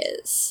she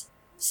is.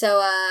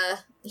 So,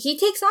 he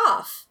takes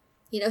off.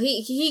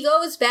 He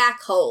goes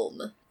back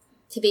home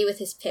to be with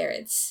his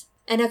parents.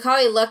 And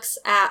Hikari looks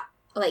at,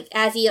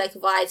 as he,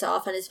 rides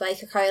off on his bike,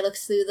 Hikari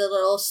looks through the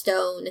little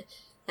stone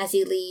as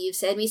he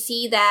leaves, and we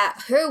see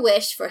that her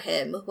wish for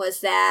him was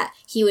that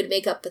he would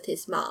make up with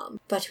his mom.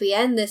 But we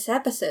end this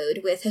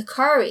episode with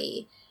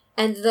Hikari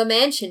and the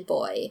mansion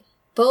boy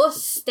both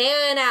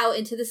staring out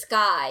into the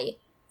sky,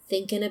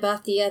 thinking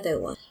about the other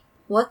one.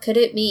 What could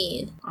it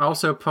mean?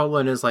 Also,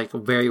 Poland is,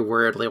 very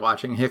worriedly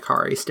watching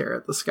Hikari stare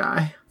at the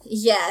sky.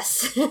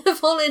 Yes,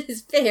 Poland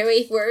is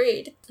very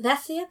worried.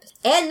 That's the episode.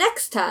 And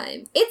next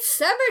time, it's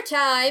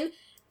summertime,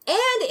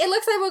 and it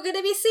looks like we're going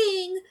to be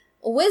seeing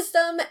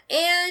Wisdom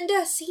and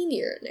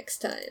Senior next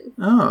time.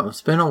 Oh,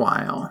 it's been a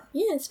while.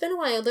 Yeah, it's been a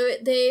while.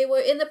 They were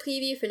in the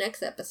preview for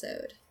next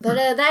episode. But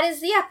that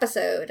is the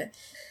episode.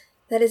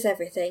 That is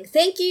everything.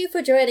 Thank you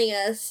for joining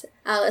us,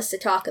 Alice, to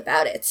talk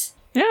about it.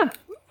 Yeah,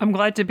 I'm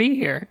glad to be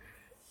here.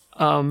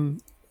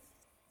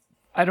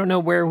 I don't know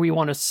where we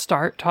want to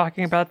start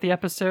talking about the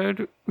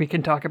episode. We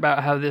can talk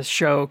about how this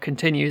show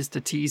continues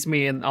to tease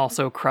me and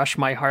also crush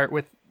my heart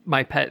with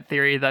my pet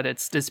theory that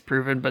it's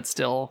disproven but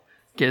still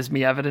gives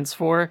me evidence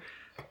for.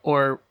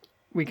 Or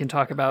we can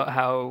talk about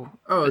how...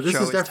 Oh, this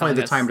is definitely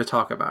the time to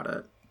talk about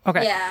it.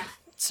 Okay. Yeah.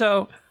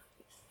 So,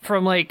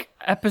 from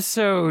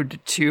episode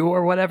 2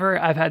 or whatever,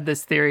 I've had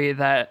this theory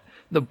that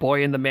the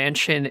boy in the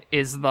mansion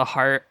is the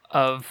heart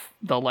of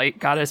the light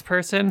goddess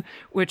person,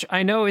 which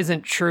I know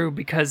isn't true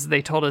because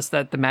they told us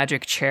that the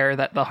magic chair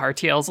that the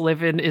Heartiels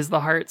live in is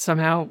the heart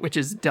somehow, which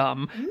is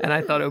dumb. And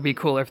I thought it would be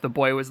cooler if the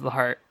boy was the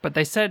heart, but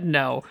they said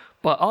no.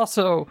 But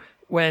also,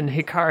 when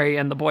Hikari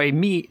and the boy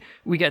meet,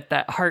 we get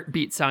that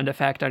heartbeat sound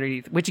effect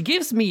underneath, which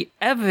gives me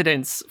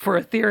evidence for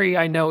a theory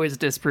I know is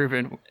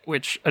disproven,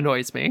 which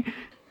annoys me.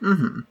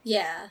 Mm-hmm.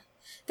 Yeah.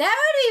 That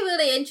would be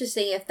really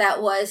interesting if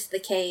that was the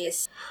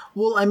case.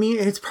 Well, I mean,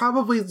 it's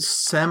probably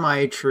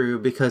semi-true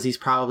because he's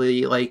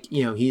probably,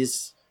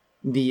 he's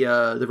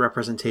the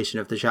representation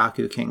of the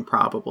Jaku King,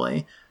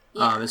 probably,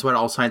 is what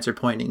all signs are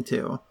pointing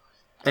to.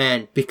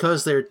 And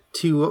because they're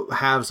two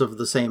halves of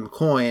the same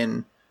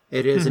coin,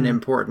 it is an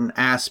important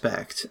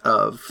aspect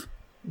of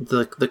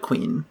the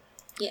queen.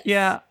 Yes.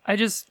 Yeah,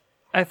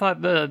 I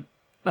thought that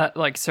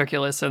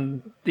Circulus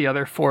and the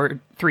other 3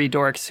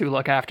 dorks who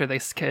look after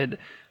this kid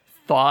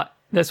thought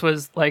this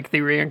was the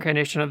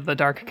reincarnation of the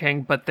Dark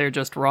King, but they're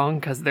just wrong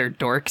because they're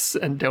dorks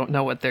and don't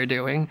know what they're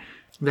doing.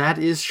 That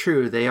is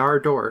true. They are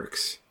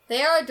dorks.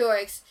 They are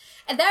dorks.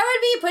 And that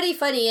would be pretty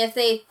funny if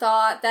they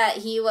thought that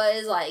he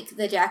was,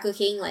 the Jaku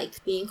King,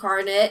 the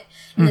incarnate,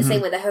 in the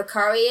same way that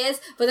Hikari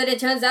is, but then it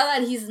turns out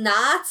that he's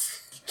not.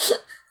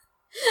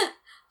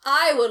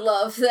 I would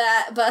love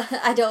that, but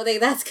I don't think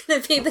that's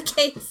going to be the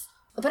case.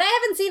 But I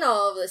haven't seen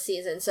all of this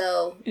season,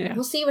 so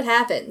We'll see what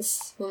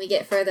happens when we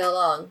get further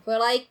along.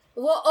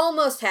 We're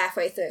almost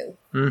halfway through.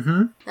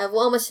 Mm-hmm.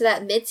 We're almost to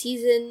that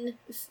mid-season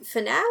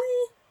finale?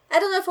 I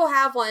don't know if we'll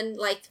have one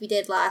like we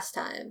did last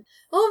time.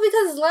 Well,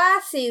 because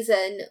last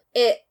season,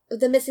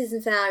 the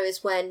mid-season finale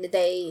was when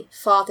they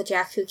fought the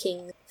Jaku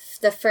King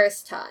the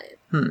first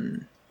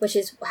time. Which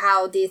is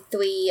how the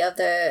 3 of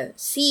the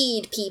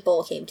seed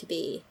people came to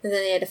be. And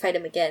then they had to fight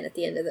him again at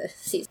the end of the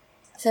season.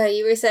 So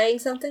you were saying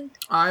something?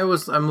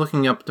 I'm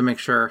looking up to make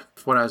sure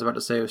what I was about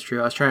to say was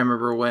true. I was trying to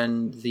remember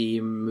when the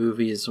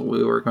movies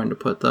we were going to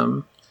put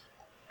them.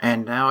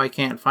 And now I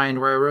can't find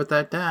where I wrote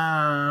that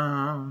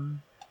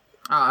down.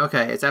 Ah,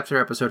 okay. It's after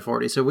episode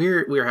 40. So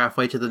we're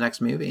halfway to the next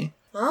movie.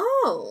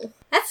 Oh,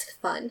 that's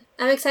fun.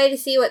 I'm excited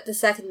to see what the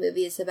second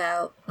movie is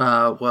about.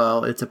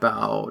 Well, it's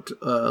about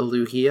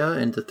Lugia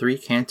and the 3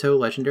 Kanto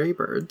legendary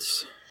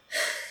birds.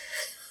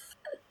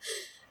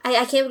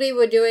 I can't believe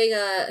we're doing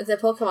the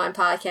Pokemon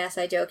podcast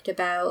I joked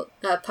about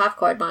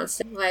Popcorn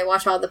Monster when I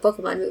watch all the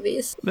Pokemon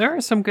movies. There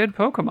are some good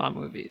Pokemon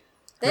movies.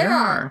 There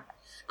are.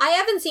 I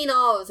haven't seen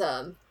all of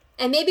them.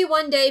 And maybe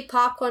one day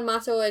Popcorn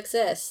Monster will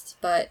exist,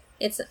 but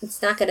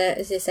it's not going to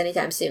exist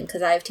anytime soon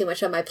because I have too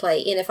much on my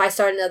plate. And if I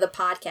start another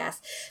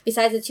podcast,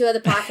 besides the 2 other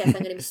podcasts I'm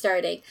going to be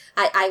starting,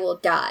 I will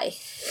die.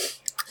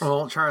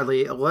 Well,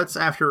 Charlie,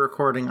 after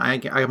recording, I'm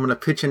going to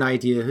pitch an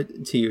idea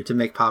to you to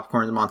make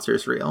Popcorn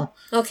Monsters real.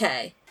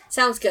 Okay.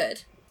 Sounds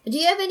good. Do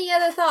you have any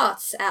other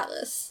thoughts,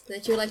 Atlas,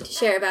 that you would like to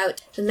share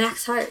about the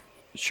Max Heart?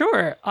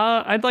 Sure.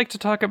 I'd like to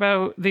talk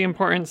about the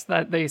importance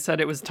that they said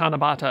it was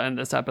Tanabata in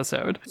this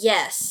episode.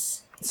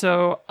 Yes.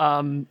 So,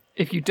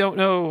 if you don't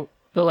know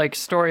the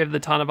story of the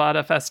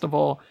Tanabata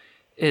festival,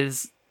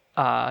 is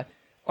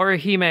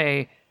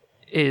Orihime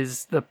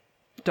is the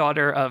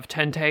daughter of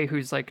Tente,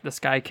 who's the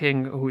Sky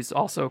King, who's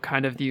also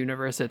kind of the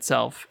universe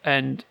itself.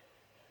 And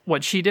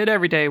what she did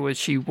every day was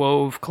she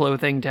wove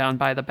clothing down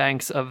by the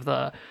banks of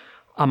the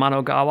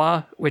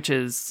Amanogawa, which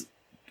is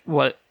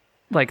what,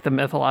 the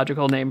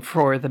mythological name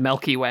for the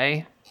Milky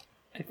Way.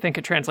 I think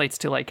it translates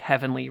to like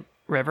heavenly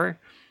river.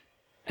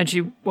 And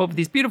she wove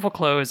these beautiful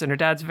clothes and her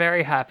dad's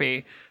very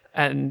happy.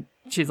 And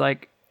she's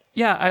like,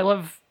 yeah, I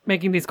love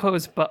making these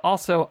clothes, but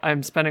also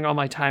I'm spending all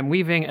my time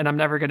weaving and I'm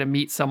never going to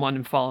meet someone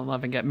and fall in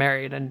love and get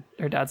married. And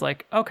her dad's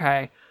like,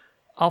 okay,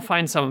 I'll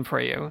find someone for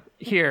you.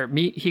 Here,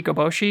 meet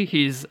Hikoboshi.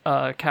 He's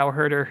a cow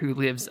herder who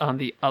lives on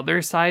the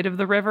other side of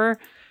the river.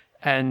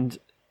 And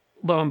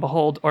lo and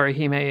behold,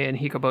 Orihime and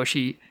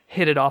Hikoboshi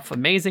hit it off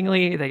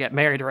amazingly. They get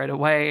married right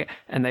away,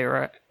 and they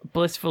were a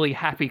blissfully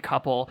happy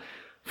couple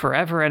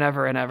forever and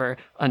ever and ever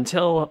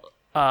until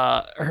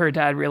her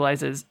dad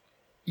realizes,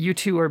 you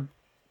two are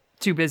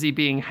too busy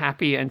being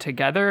happy and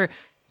together.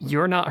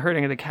 You're not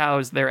herding the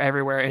cows. They're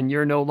everywhere, and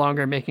you're no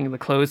longer making the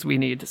clothes we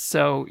need.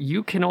 So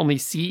you can only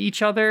see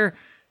each other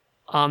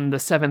on the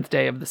 7th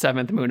day of the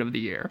 7th moon of the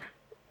year,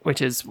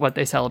 which is what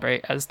they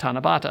celebrate as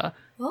Tanabata.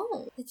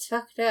 Oh, it's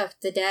fucked up.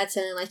 The dad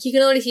sounding like you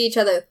can only see each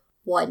other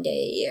one day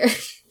a year.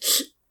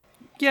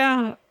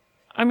 Yeah,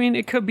 I mean,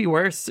 it could be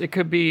worse. It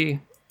could be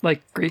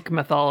like Greek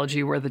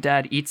mythology where the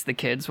dad eats the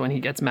kids when he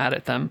gets mad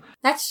at them.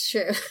 That's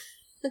true.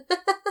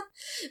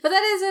 But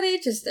that is really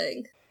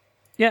interesting.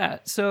 Yeah,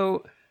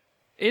 so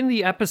in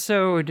the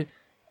episode,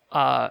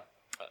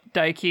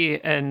 Daiki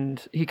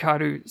and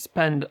Hikari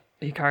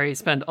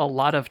spend a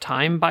lot of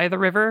time by the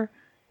river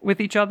with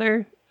each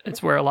other.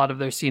 It's where a lot of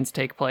their scenes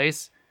take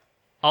place.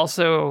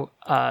 Also,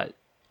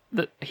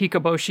 the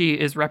Hikoboshi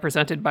is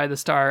represented by the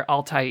star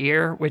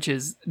Altair, which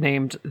is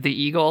named the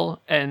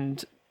eagle,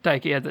 and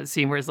Daiki had that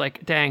scene where it's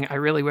like, dang, I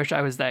really wish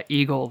I was that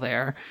eagle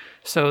there.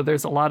 So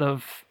there's a lot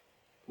of,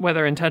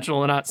 whether intentional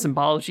or not,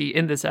 symbology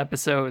in this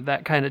episode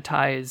that kind of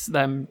ties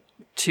them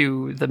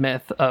to the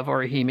myth of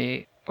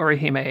Orihime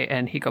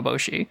and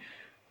Hikoboshi,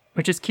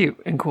 which is cute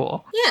and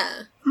cool.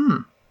 Yeah.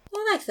 I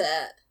like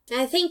that.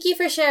 And thank you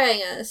for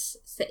sharing us.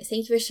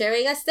 Thank you for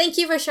sharing us. Thank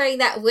you for sharing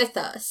that with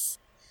us.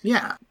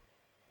 Yeah.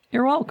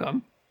 You're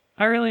welcome.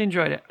 I really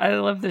enjoyed it. I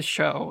love this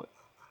show.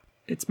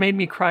 It's made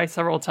me cry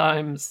several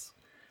times.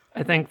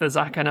 I think the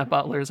Zakana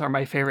butlers are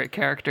my favorite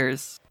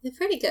characters. They're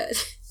pretty good.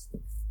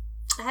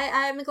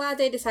 I'm glad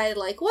they decided,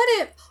 like, what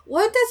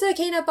the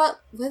Zakana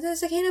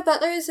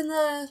butlers in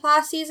the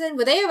last season?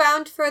 Were they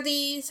around for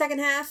the second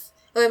half?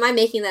 Or am I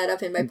making that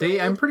up in my brain?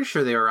 I'm pretty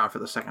sure they were around for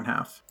the second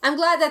half. I'm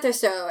glad that they're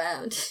still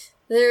around.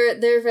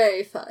 They're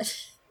very fun.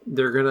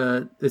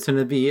 There's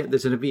gonna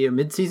be a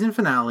mid-season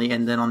finale,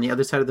 and then on the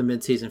other side of the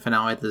mid-season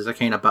finale, the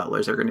Zakana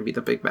butlers are gonna be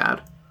the big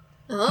bad.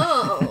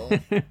 Oh.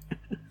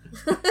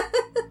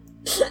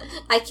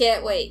 I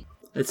can't wait.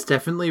 It's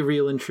definitely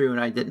real and true,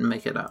 and I didn't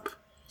make it up.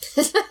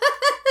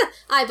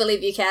 I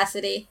believe you,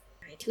 Cassidy.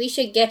 Right, we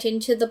should get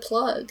into the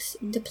plugs,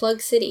 into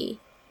Plug City.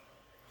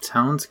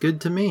 Sounds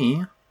good to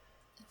me.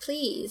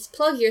 Please,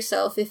 plug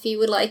yourself if you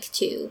would like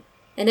to,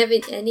 and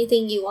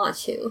anything you want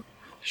to.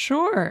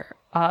 Sure.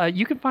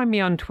 You can find me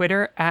on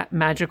Twitter at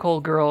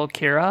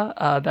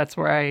MagicalGirlKira. That's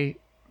where I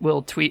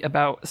will tweet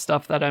about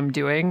stuff that I'm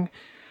doing.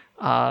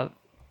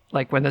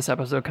 Like when this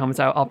episode comes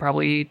out, I'll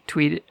probably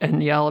tweet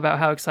and yell about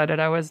how excited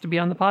I was to be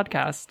on the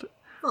podcast.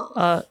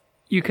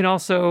 You can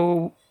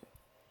also,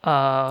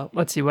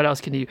 let's see, what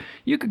else can you do?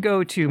 You could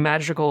go to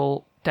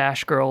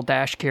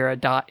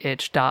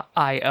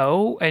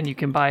magical-girl-kira.itch.io and you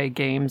can buy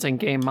games and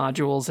game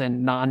modules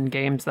and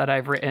non-games that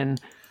I've written.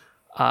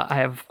 I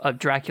have a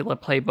Dracula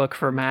playbook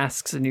for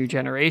Masks: A New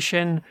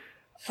Generation.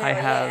 I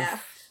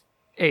have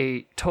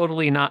a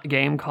totally not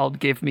game called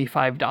Give Me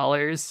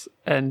 $5,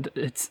 and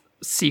its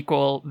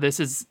sequel, This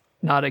Is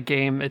Not a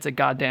Game, It's a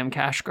Goddamn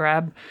Cash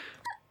Grab.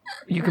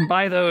 You can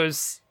buy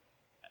those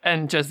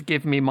and just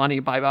give me money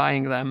by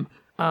buying them.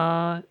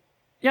 Yeah,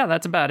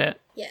 that's about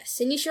it. Yes,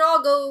 and you should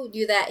all go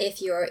do that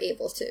if you're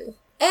able to.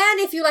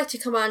 And if you'd like to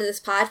come on to this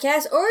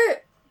podcast,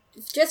 or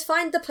just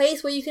find the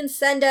place where you can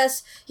send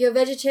us your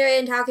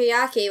vegetarian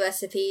takoyaki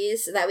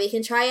recipes that we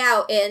can try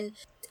out in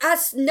a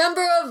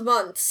number of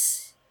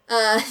months.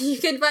 You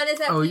can find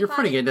us at... Oh, you're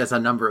putting it as a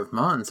number of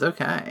months.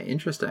 Okay,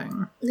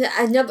 interesting.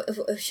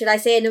 Should I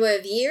say a number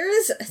of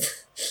years?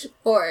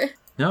 Or...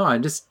 No,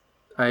 I'm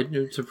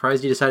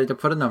surprised you decided to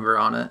put a number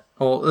on it.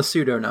 Well, a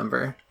pseudo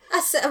number.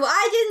 Well,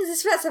 I didn't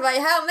specify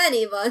how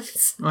many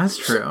months. Well, that's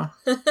true.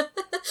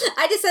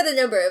 I just said a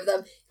number of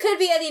them. Could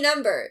be any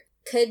number.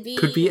 Could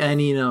be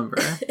any number.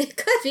 It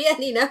could be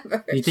any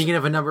number. You're thinking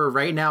of a number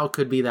right now,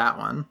 could be that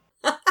one.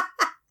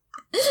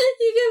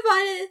 You can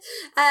find it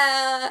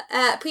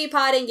at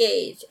Prepod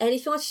Engage. And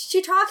if you want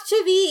to talk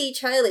to me,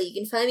 Charlie, you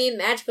can find me at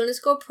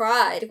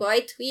magical_pride, where I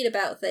tweet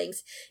about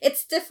things.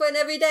 It's different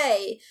every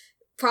day.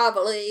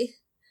 Probably.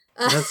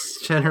 That's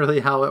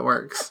generally how it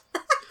works.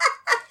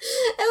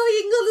 Oh,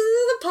 you can go listen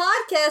to the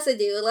podcast I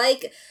do,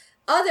 like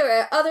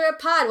other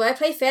pod where I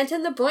play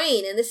Phantom the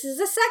Brain, and this is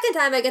the second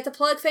time I get to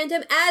plug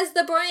Phantom as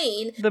the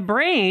Brain. The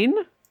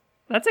Brain?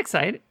 That's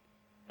exciting.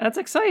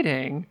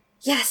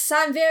 Yes,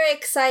 I'm very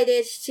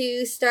excited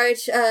to start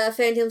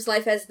Phantom's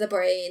life as the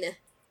Brain.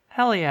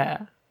 Hell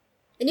yeah.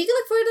 And you can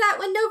look forward to that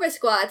when Nova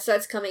Squad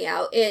starts coming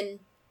out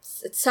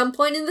at some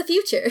point in the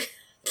future.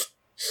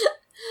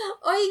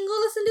 Or you can go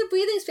listen to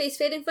Breathing Space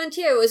Fading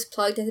Frontier. It was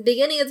plugged at the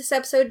beginning of this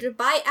episode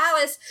by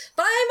Alice,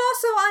 but I'm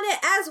also on it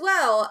as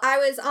well. I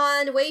was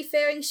on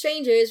Wayfaring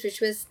Strangers,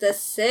 which was the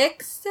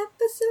 6th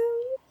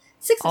episode?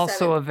 6 or also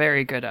 7. a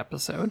very good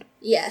episode.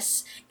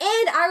 Yes.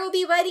 And I will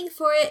be writing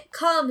for it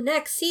come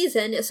next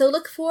season, so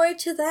look forward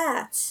to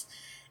that.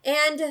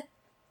 And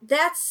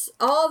that's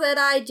all that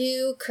I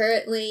do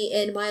currently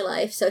in my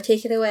life, so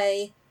take it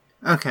away.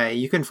 Okay,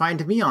 you can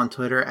find me on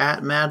Twitter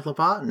at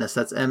MadLobotanist.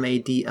 That's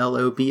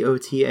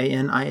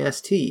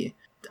MadLobotanist.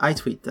 I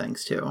tweet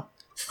things too.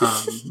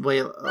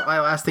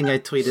 Last thing I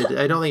tweeted,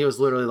 I don't think it was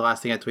literally the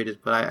last thing I tweeted,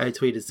 but I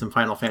tweeted some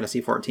Final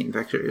Fantasy XIV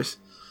pictures.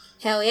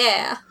 Hell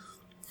yeah.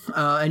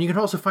 And you can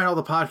also find all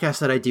the podcasts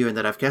that I do and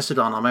that I've guested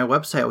on my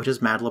website, which is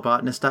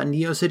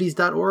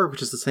madlobotanist.neocities.org,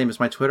 which is the same as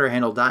my Twitter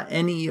handle,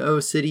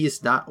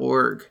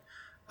 .neocities.org.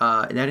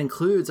 And that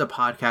includes a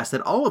podcast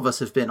that all of us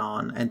have been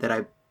on and that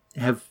I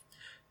have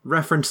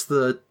referenced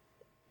the,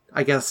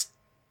 I guess,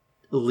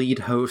 lead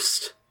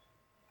host.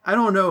 I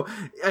don't know.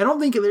 I don't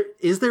think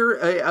is there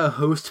a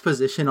host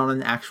position on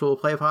an actual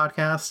play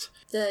podcast?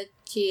 The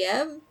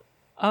GM?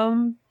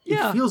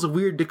 Yeah. It feels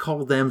weird to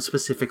call them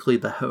specifically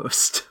the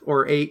host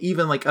or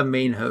even like a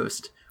main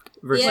host.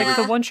 Yeah. Like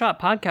the One Shot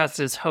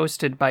podcast is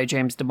hosted by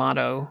James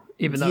D'Amato,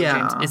 even though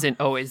James isn't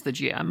always the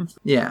GM.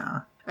 Yeah.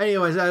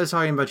 Anyways, I was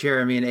talking about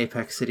Jeremy in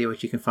Apex City,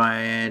 which you can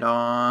find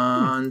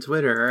on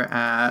Twitter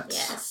at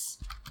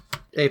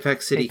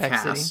Apex City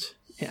Cast.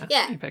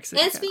 Yeah. Apex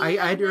City and Cast. I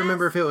had to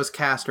remember if it was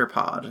Cast or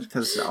Pod,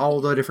 because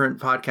all the different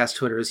podcast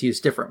Twitters use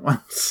different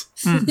ones.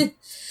 And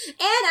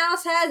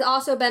Alice has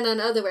also been on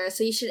Otherwhere,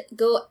 so you should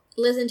go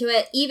listen to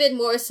it even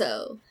more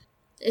so.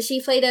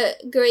 She played a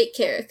great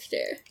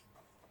character.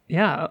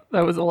 Yeah,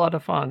 that was a lot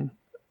of fun.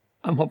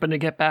 I'm hoping to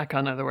get back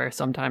on Otherwhere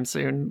sometime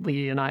soon.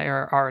 Lee and I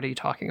are already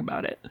talking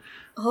about it.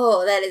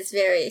 Oh, that is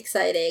very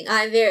exciting.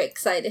 I'm very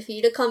excited for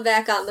you to come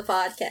back on the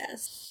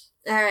podcast.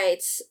 All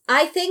right.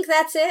 I think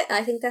that's it.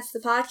 I think that's the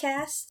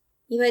podcast.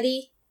 You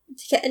ready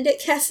to end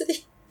it,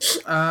 Cassidy?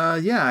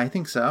 Yeah, I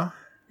think so.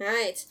 All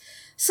right.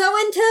 So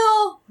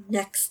until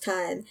next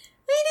time,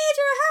 we need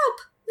your help,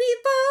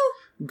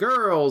 Meepo.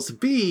 Girls,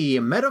 be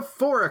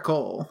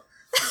metaphorical.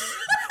 That's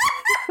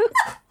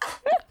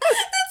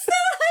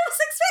not what I was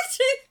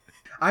expecting.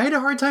 I had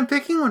a hard time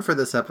picking one for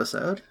this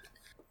episode.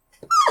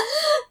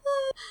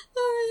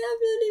 Alright, I'm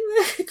not even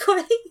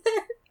recording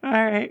there.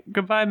 Alright,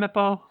 goodbye,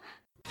 Meepo.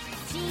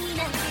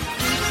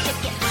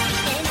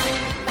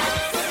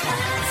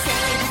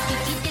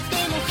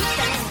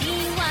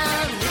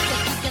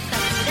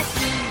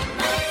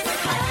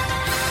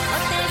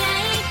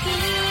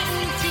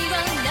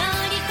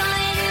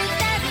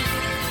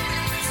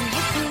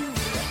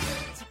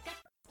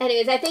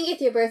 Anyways, I think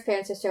if your birth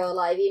parents are still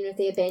alive, even if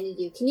they abandoned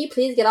you, can you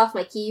please get off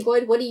my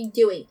keyboard? What are you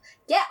doing?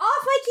 Get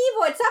off my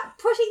keyboard! Stop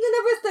pushing the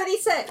number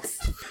 36!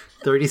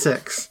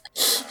 36.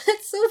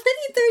 That's so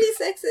many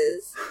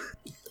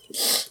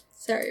 36s.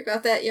 Sorry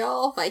about that,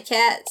 y'all. My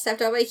cat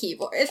stepped on my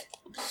keyboard.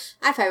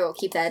 I probably won't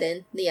keep that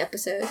in the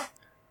episode.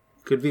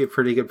 Could be a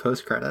pretty good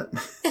post-credit.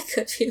 It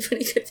could be a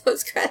pretty good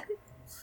post-credit.